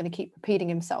man is going to keep repeating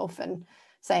himself and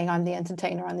saying, I'm the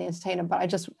entertainer. But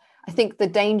I think the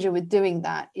danger with doing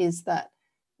that is that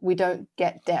we don't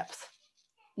get depth,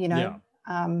 Yeah.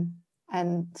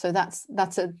 And so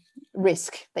that's a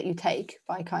risk that you take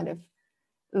by kind of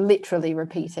literally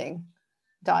repeating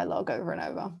dialogue over and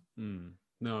over.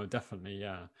 No, definitely.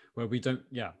 Yeah. Where we don't,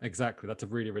 exactly. That's a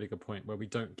really, really good point, where we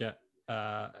don't get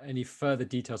any further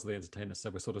details of the entertainer. So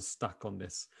we're sort of stuck on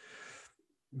this,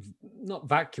 not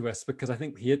vacuous, because I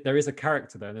think there is a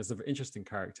character there and there's an interesting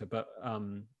character, but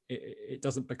it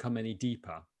doesn't become any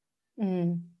deeper.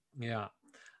 Yeah.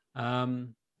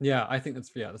 I think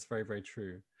that's very, very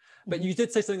true. But you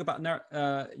did say something about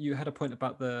you had a point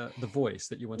about the voice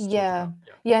that you wanted to talk about.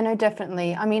 Yeah, no,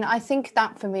 definitely. I mean, I think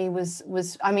that for me was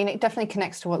it definitely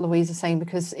connects to what Louise is saying,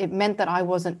 because it meant that I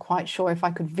wasn't quite sure if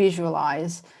I could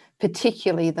visualize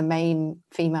particularly the main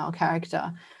female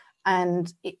character.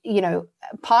 And,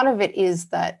 part of it is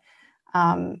that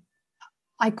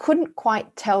I couldn't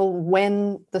quite tell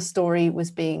when the story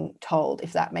was being told,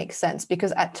 if that makes sense,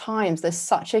 because at times there's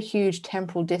such a huge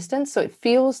temporal distance. So it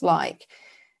feels like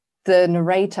the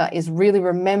narrator is really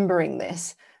remembering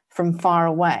this from far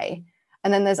away.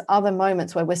 And then there's other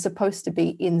moments where we're supposed to be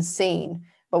in scene,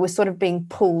 but we're sort of being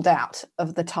pulled out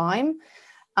of the time.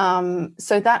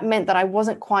 So that meant that I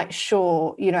wasn't quite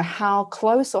sure, how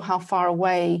close or how far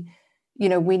away,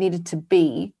 we needed to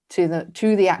be to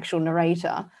the actual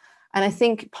narrator. And I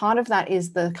think part of that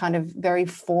is the kind of very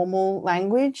formal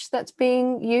language that's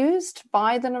being used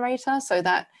by the narrator. So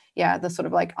that, the sort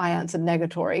of like I answered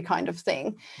negatory kind of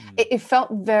thing. It felt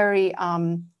very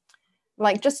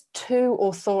like just too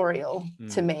authorial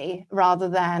to me, rather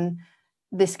than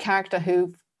this character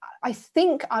who I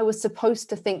think I was supposed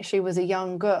to think she was a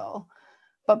young girl.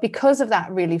 But because of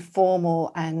that really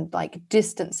formal and like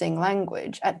distancing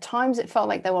language, at times it felt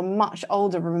like they were much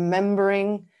older,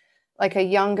 remembering like a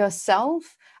younger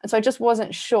self. And so I just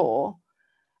wasn't sure.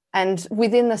 And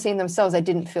within the scene themselves, they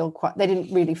didn't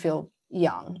really feel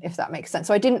young, if that makes sense.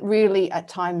 So I didn't really at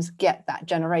times get that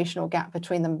generational gap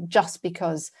between them, just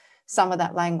because some of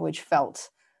that language felt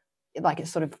like it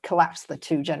sort of collapsed the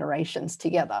two generations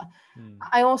together.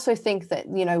 I also think that,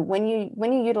 when you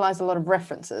utilize a lot of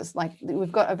references, like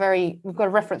we've got a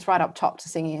reference right up top to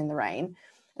Singing in the Rain, and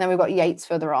then we've got Yeats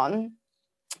further on.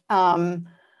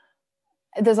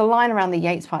 There's a line around the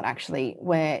Yeats part actually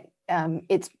where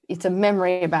it's a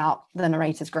memory about the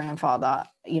narrator's grandfather,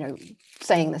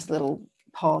 saying this little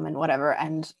poem and whatever,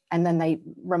 and then they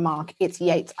remark, it's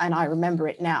Yeats and I remember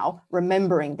it now,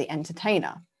 remembering the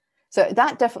entertainer. So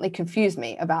that definitely confused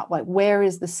me about like, where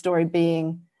is the story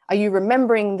being? Are you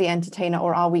remembering the entertainer,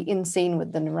 or are we in scene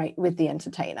with the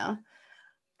entertainer?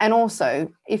 And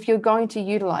also, if you're going to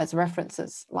utilize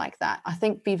references like that, I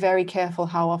think be very careful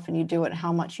how often you do it,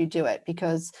 how much you do it,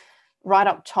 because right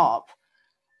up top,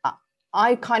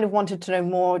 I kind of wanted to know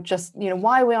more, just,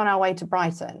 why are we on our way to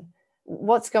Brighton?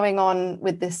 What's going on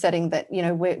with this setting that,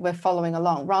 we're following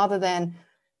along, rather than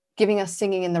giving us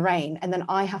Singing in the Rain. And then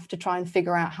I have to try and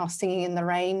figure out how Singing in the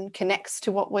Rain connects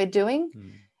to what we're doing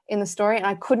in the story. And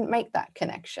I couldn't make that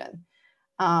connection.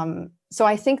 So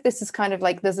I think this is kind of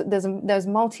like, there's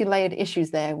multi-layered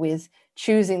issues there with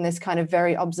choosing this kind of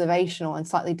very observational and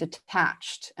slightly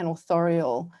detached and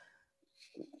authorial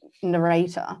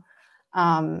narrator.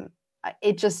 I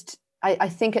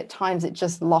think at times it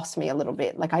just lost me a little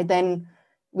bit. Like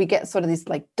we get sort of these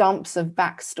like dumps of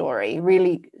backstory,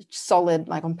 really solid,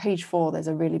 like on page 4, there's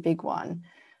a really big one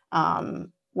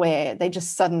where they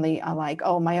just suddenly are like,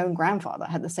 oh, my own grandfather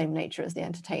had the same nature as the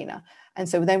entertainer. And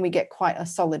so then we get quite a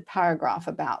solid paragraph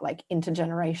about like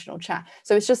intergenerational chat.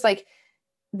 So it's just like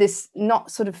this,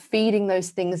 not sort of feeding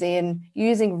those things in,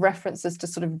 using references to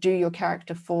sort of do your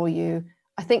character for you.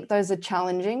 I think those are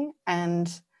challenging, and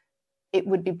it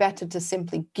would be better to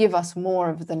simply give us more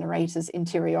of the narrator's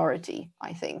interiority,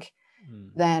 I think,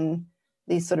 than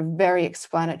these sort of very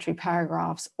explanatory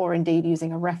paragraphs, or indeed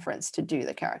using a reference to do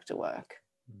the character work.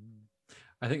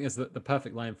 I think the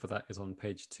perfect line for that is on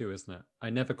page 2, isn't it? I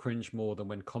never cringe more than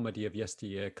when comedy of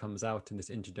yesteryear comes out in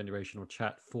this intergenerational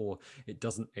chat, for it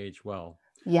doesn't age well.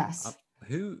 Yes.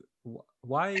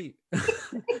 Why?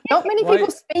 Not many people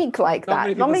speak like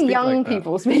that. Not many young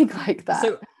people speak like that.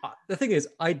 So the thing is,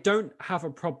 I don't have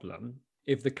a problem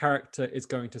if the character is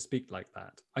going to speak like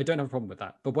that. I don't have a problem with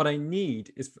that. But what I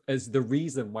need is the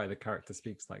reason why the character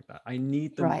speaks like that. I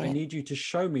need them. Right. I need you to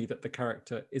show me that the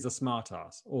character is a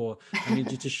smartass, or I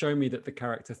need you to show me that the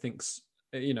character thinks,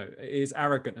 is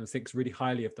arrogant and thinks really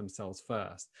highly of themselves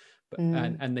first. But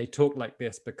and they talk like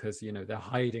this because they're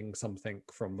hiding something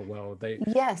from the world.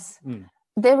 Yes.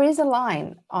 There is a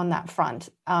line on that front.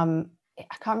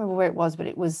 I can't remember where it was, but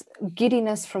it was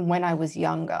giddiness from when I was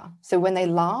younger. So when they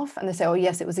laugh and they say, oh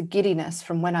yes, it was a giddiness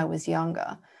from when I was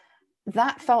younger,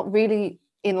 that felt really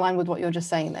in line with what you're just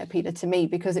saying there, Peter, to me,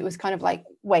 because it was kind of like,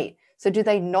 wait, so do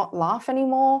they not laugh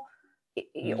anymore?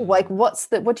 Like, what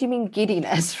do you mean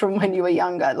giddiness from when you were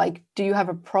younger? Like, do you have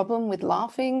a problem with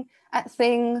laughing at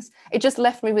things? It just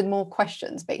left me with more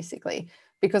questions, basically,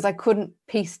 because I couldn't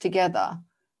piece together,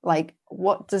 like,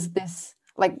 what does this,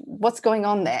 like, what's going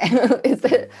on there? Is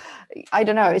it, I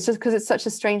don't know. It's just because it's such a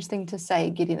strange thing to say,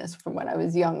 giddiness from when I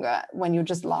was younger, when you're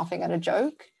just laughing at a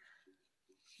joke.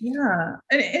 Yeah.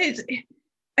 And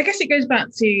I guess it goes back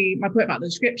to my point about the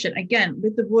description. Again,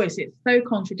 with the voice, it's so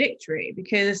contradictory,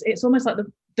 because it's almost like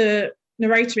the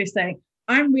narrator is saying,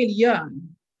 I'm really young,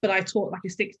 but I talk like a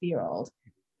 60-year-old.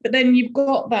 But then you've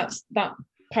got that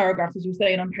paragraph, as you were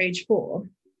saying, on page 4,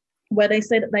 where they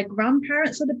say that their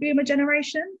grandparents are the boomer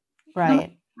generation.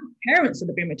 Right. Parents are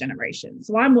the boomer generation.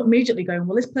 So I'm immediately going,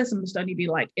 well, this person must only be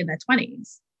like in their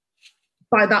 20s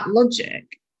by that logic.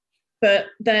 But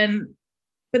then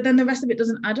the rest of it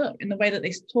doesn't add up in the way that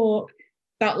they talk.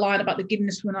 That line about the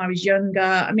giddiness when I was younger.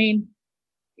 I mean,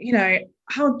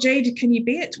 how jaded can you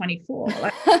be at 24?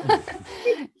 Like,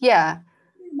 yeah.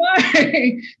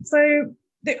 Why? So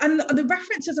the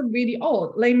references are really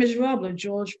odd. Les Miserables of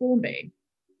George Formby.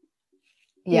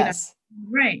 Yes.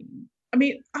 Rain. I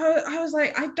mean, I was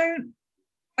like, I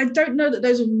don't know that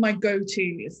those are my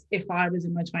go-tos if I was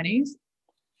in my 20s.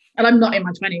 And I'm not in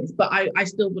my 20s, but I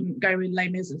still wouldn't go with Les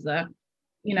Mis as a,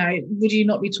 would you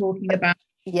not be talking about?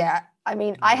 Yeah. I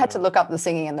mean, I had to look up the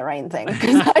Singing in the Rain thing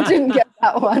because I didn't get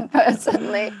that one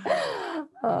personally.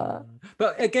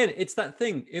 But again, it's that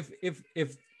thing.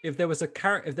 If there was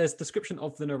if there's description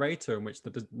of the narrator in which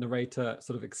the narrator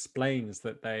sort of explains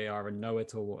that they are a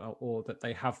know-it-all, or that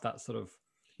they have that sort of,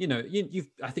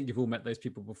 I think you've all met those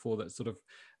people before that sort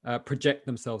of project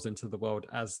themselves into the world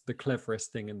as the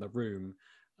cleverest thing in the room,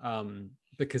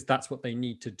 because that's what they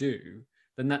need to do,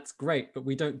 then that's great. But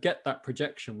we don't get that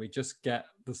projection. We just get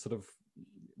the sort of,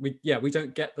 we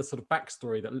don't get the sort of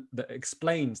backstory that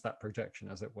explains that projection,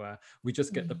 as it were. We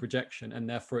just get the projection, and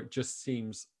therefore it just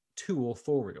seems too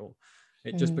authorial.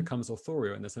 It just becomes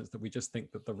authorial in the sense that we just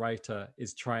think that the writer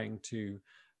is trying to,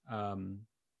 I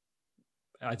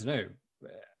don't know,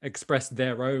 express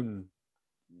their own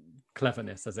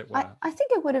cleverness, as it were. I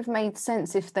think it would have made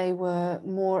sense if they were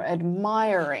more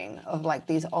admiring of like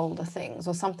these older things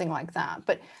or something like that.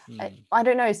 But I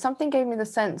don't know, something gave me the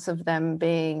sense of them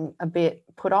being a bit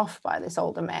put off by this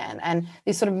older man, and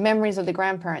these sort of memories of the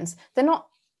grandparents.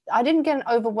 I didn't get an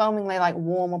overwhelmingly like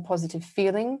warm or positive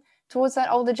feeling towards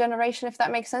that older generation, if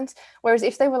that makes sense. Whereas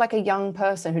if they were like a young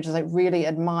person who just like really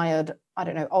admired, I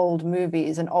don't know, old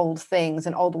movies and old things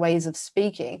and old ways of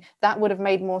speaking, that would have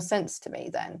made more sense to me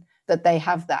then, that they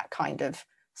have that kind of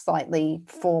slightly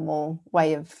formal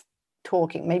way of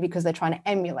talking, maybe because they're trying to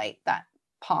emulate that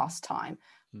past time.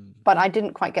 Hmm. But I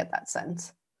didn't quite get that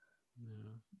sense.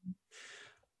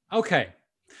 Okay.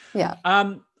 Yeah.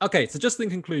 Okay, so just in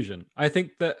conclusion, I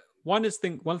think that one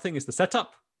thing is the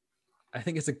setup. I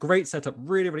think it's a great setup,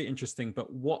 really, really interesting.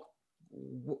 But what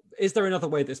is there another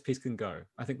way this piece can go?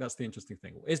 I think that's the interesting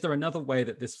thing. Is there another way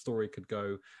that this story could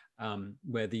go,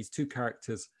 where these two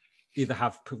characters either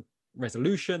have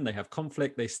resolution, they have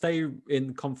conflict, they stay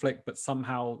in conflict, but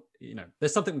somehow, you know,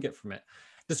 there's something we get from it.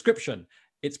 Description.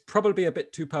 It's probably a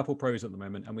bit too purple prose at the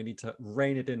moment, and we need to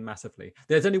rein it in massively.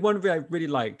 There's only one I really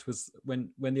liked was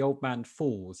when the old man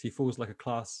falls. He falls like a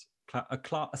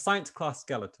science class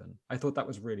skeleton. I thought that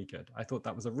was really good. I thought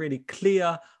that was a really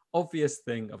clear, obvious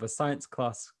thing of a science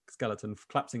class skeleton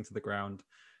collapsing to the ground,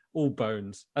 all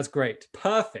bones. That's great,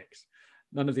 perfect.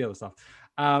 None of the other stuff.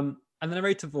 And the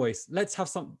narrator voice,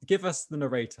 give us the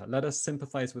narrator. Let us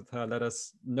sympathize with her. Let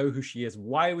us know who she is.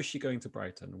 Why was she going to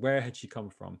Brighton? Where had she come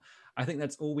from? I think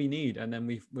that's all we need. And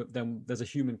then there's a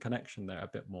human connection there a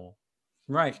bit more.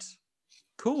 Right.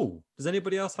 Cool. Does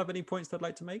anybody else have any points they'd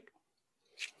like to make?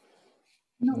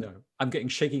 No. I'm getting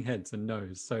shaking heads and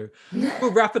no's. So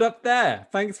we'll wrap it up there.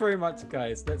 Thanks very much,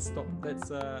 guys. Let's stop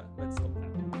now.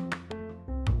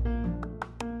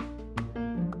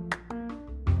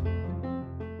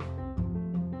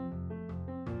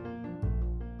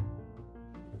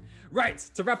 Right,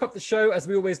 to wrap up the show, as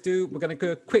we always do, we're going to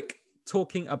go quick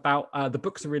talking about the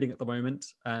books we're reading at the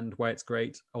moment and why it's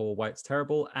great or why it's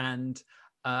terrible, and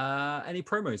any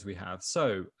promos we have.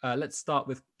 So let's start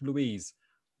with Louise.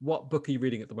 What book are you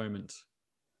reading at the moment,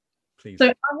 please? So I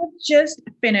have just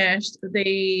finished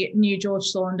the new George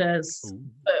Saunders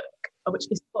book, which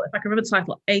is called, if I can remember the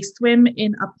title, A Swim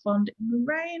in a Pond in the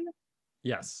Rain.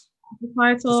 Yes. The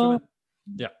title.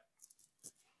 Yeah.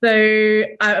 So,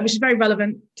 which is very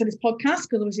relevant to this podcast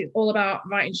because obviously it's all about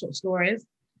writing short stories.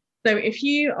 So if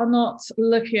you are not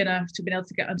lucky enough to be able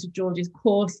to get onto George's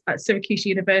course at Syracuse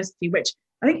University, which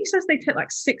I think he says they take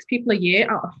like 6 people a year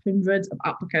out of hundreds of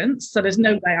applicants. So there's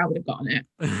no way I would have gotten it.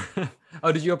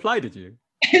 Oh, did you apply? Did you?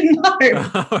 No.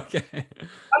 Okay.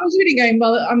 I was really going,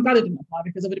 well, I'm glad I didn't apply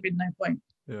because there would have been no point.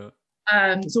 Yeah.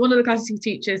 So one of the classes he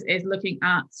teaches is looking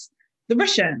at the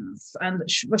Russians and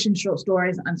Russian short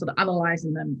stories and sort of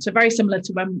analysing them. So very similar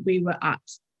to when we were at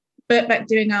Birkbeck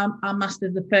doing our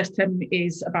master's. The first term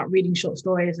is about reading short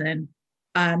stories and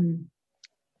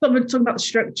talking about the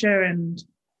structure and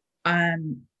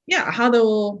how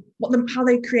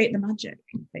they create the magic,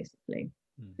 basically.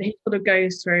 So he sort of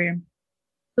goes through,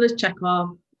 so there's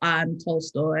Chekhov and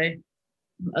Tolstoy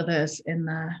and others in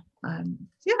there.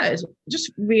 It's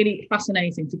just really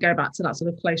fascinating to go back to that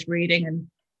sort of close reading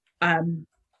and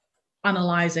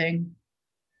analyzing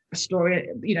a story,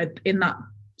 in that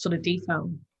sort of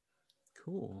detail.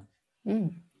 Cool.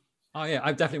 Oh yeah,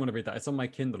 I definitely want to read that. It's on my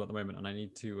Kindle at the moment, and I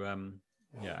need to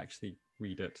actually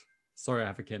read it. Sorry, I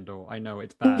have a Kindle. I know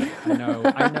it's bad. I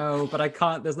know, but I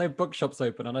can't. There's no bookshops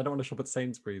open, and I don't want to shop at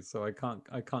Sainsbury's, so I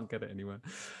can't get it anywhere.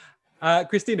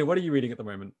 Christina, what are you reading at the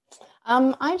moment?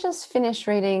 I just finished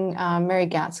reading Mary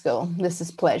Gaskell, This Is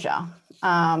Pleasure,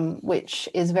 which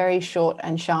is very short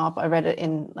and sharp. I read it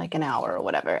in like an hour or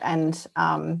whatever, and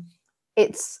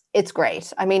it's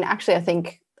great. I mean, actually, I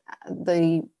think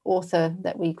the author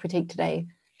that we critique today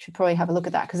should probably have a look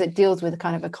at that because it deals with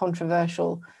kind of a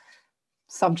controversial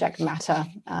subject matter,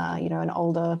 an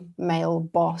older male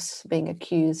boss being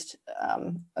accused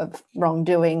of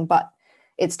wrongdoing, but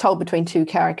it's told between 2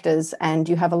 characters and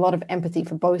you have a lot of empathy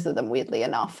for both of them, weirdly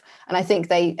enough. And I think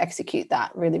they execute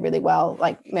that really, really well.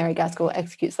 Like Mary Gaskell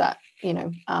executes that,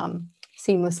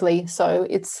 seamlessly. So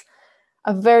it's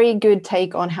a very good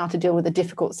take on how to deal with a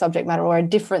difficult subject matter or a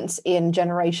difference in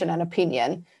generation and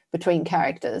opinion between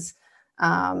characters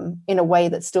in a way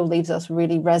that still leaves us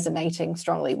really resonating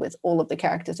strongly with all of the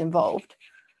characters involved.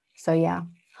 So yeah,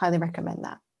 highly recommend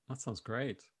that. That sounds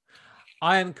great.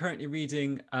 I am currently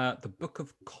reading the Book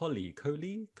of Collie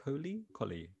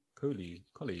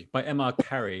by M.R.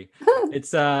 Carey.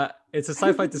 It's a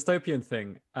sci-fi dystopian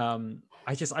thing.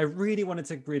 I really wanted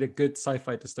to read a good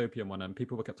sci-fi dystopian one, and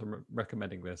people kept on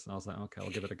recommending this, and I was like, okay,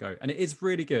 I'll give it a go. And it is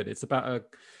really good. It's about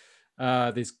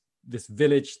this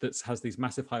village that has these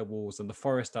massive high walls, and the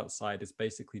forest outside is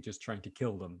basically just trying to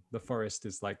kill them. The forest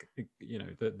is like,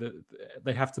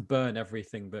 they have to burn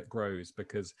everything that grows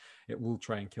because it will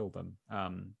try and kill them.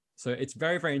 So it's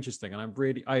very, very interesting, and I'm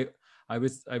really I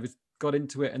got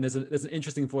into it, and there's an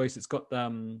interesting voice. It's got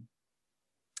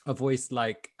a voice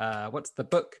like what's the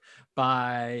book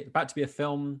about to be a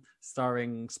film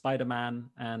starring Spider-Man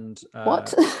and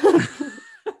what?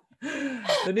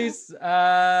 The news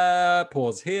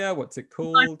pause here. What's it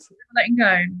called? Letting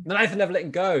go. The Knife and Never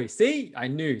Letting Go. See, I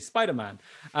knew Spider-Man.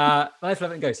 The Knife and Never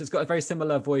Letting Go. So it's got a very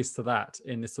similar voice to that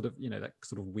in this sort of, that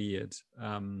sort of weird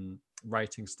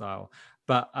writing style.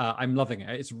 But I'm loving it.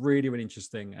 It's really, really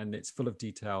interesting, and it's full of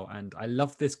detail. And I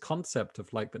love this concept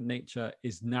of like that nature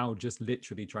is now just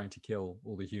literally trying to kill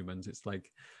all the humans.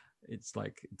 It's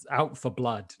out for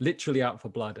blood, literally out for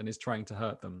blood, and is trying to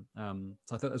hurt them.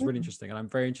 So I thought that's really interesting, and I'm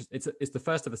very interested. It's the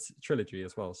first of a trilogy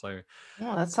as well. So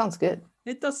oh, that sounds good.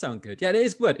 It does sound good. Yeah, it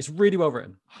is good. It's really well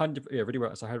written. Really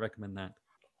well. So I recommend that.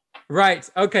 Right.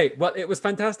 Okay. Well, it was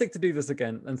fantastic to do this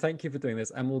again, and thank you for doing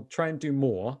this. And we'll try and do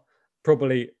more,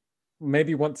 probably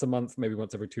maybe once a month, maybe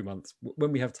once every 2 months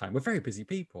when we have time. We're very busy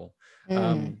people.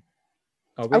 Are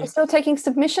we still taking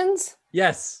submissions?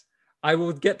 Yes. I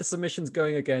will get the submissions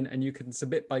going again, and you can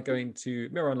submit by going to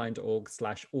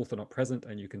mirroronline.org/author-not-present,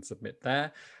 and you can submit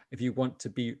there if you want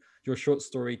your short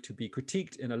story to be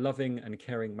critiqued in a loving and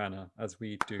caring manner, as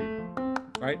we do.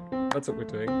 Right? That's what we're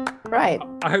doing. Right.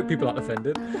 I hope people aren't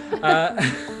offended.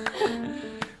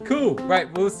 Cool. Right.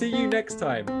 We'll see you next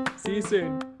time. See you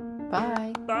soon.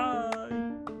 Bye. Bye.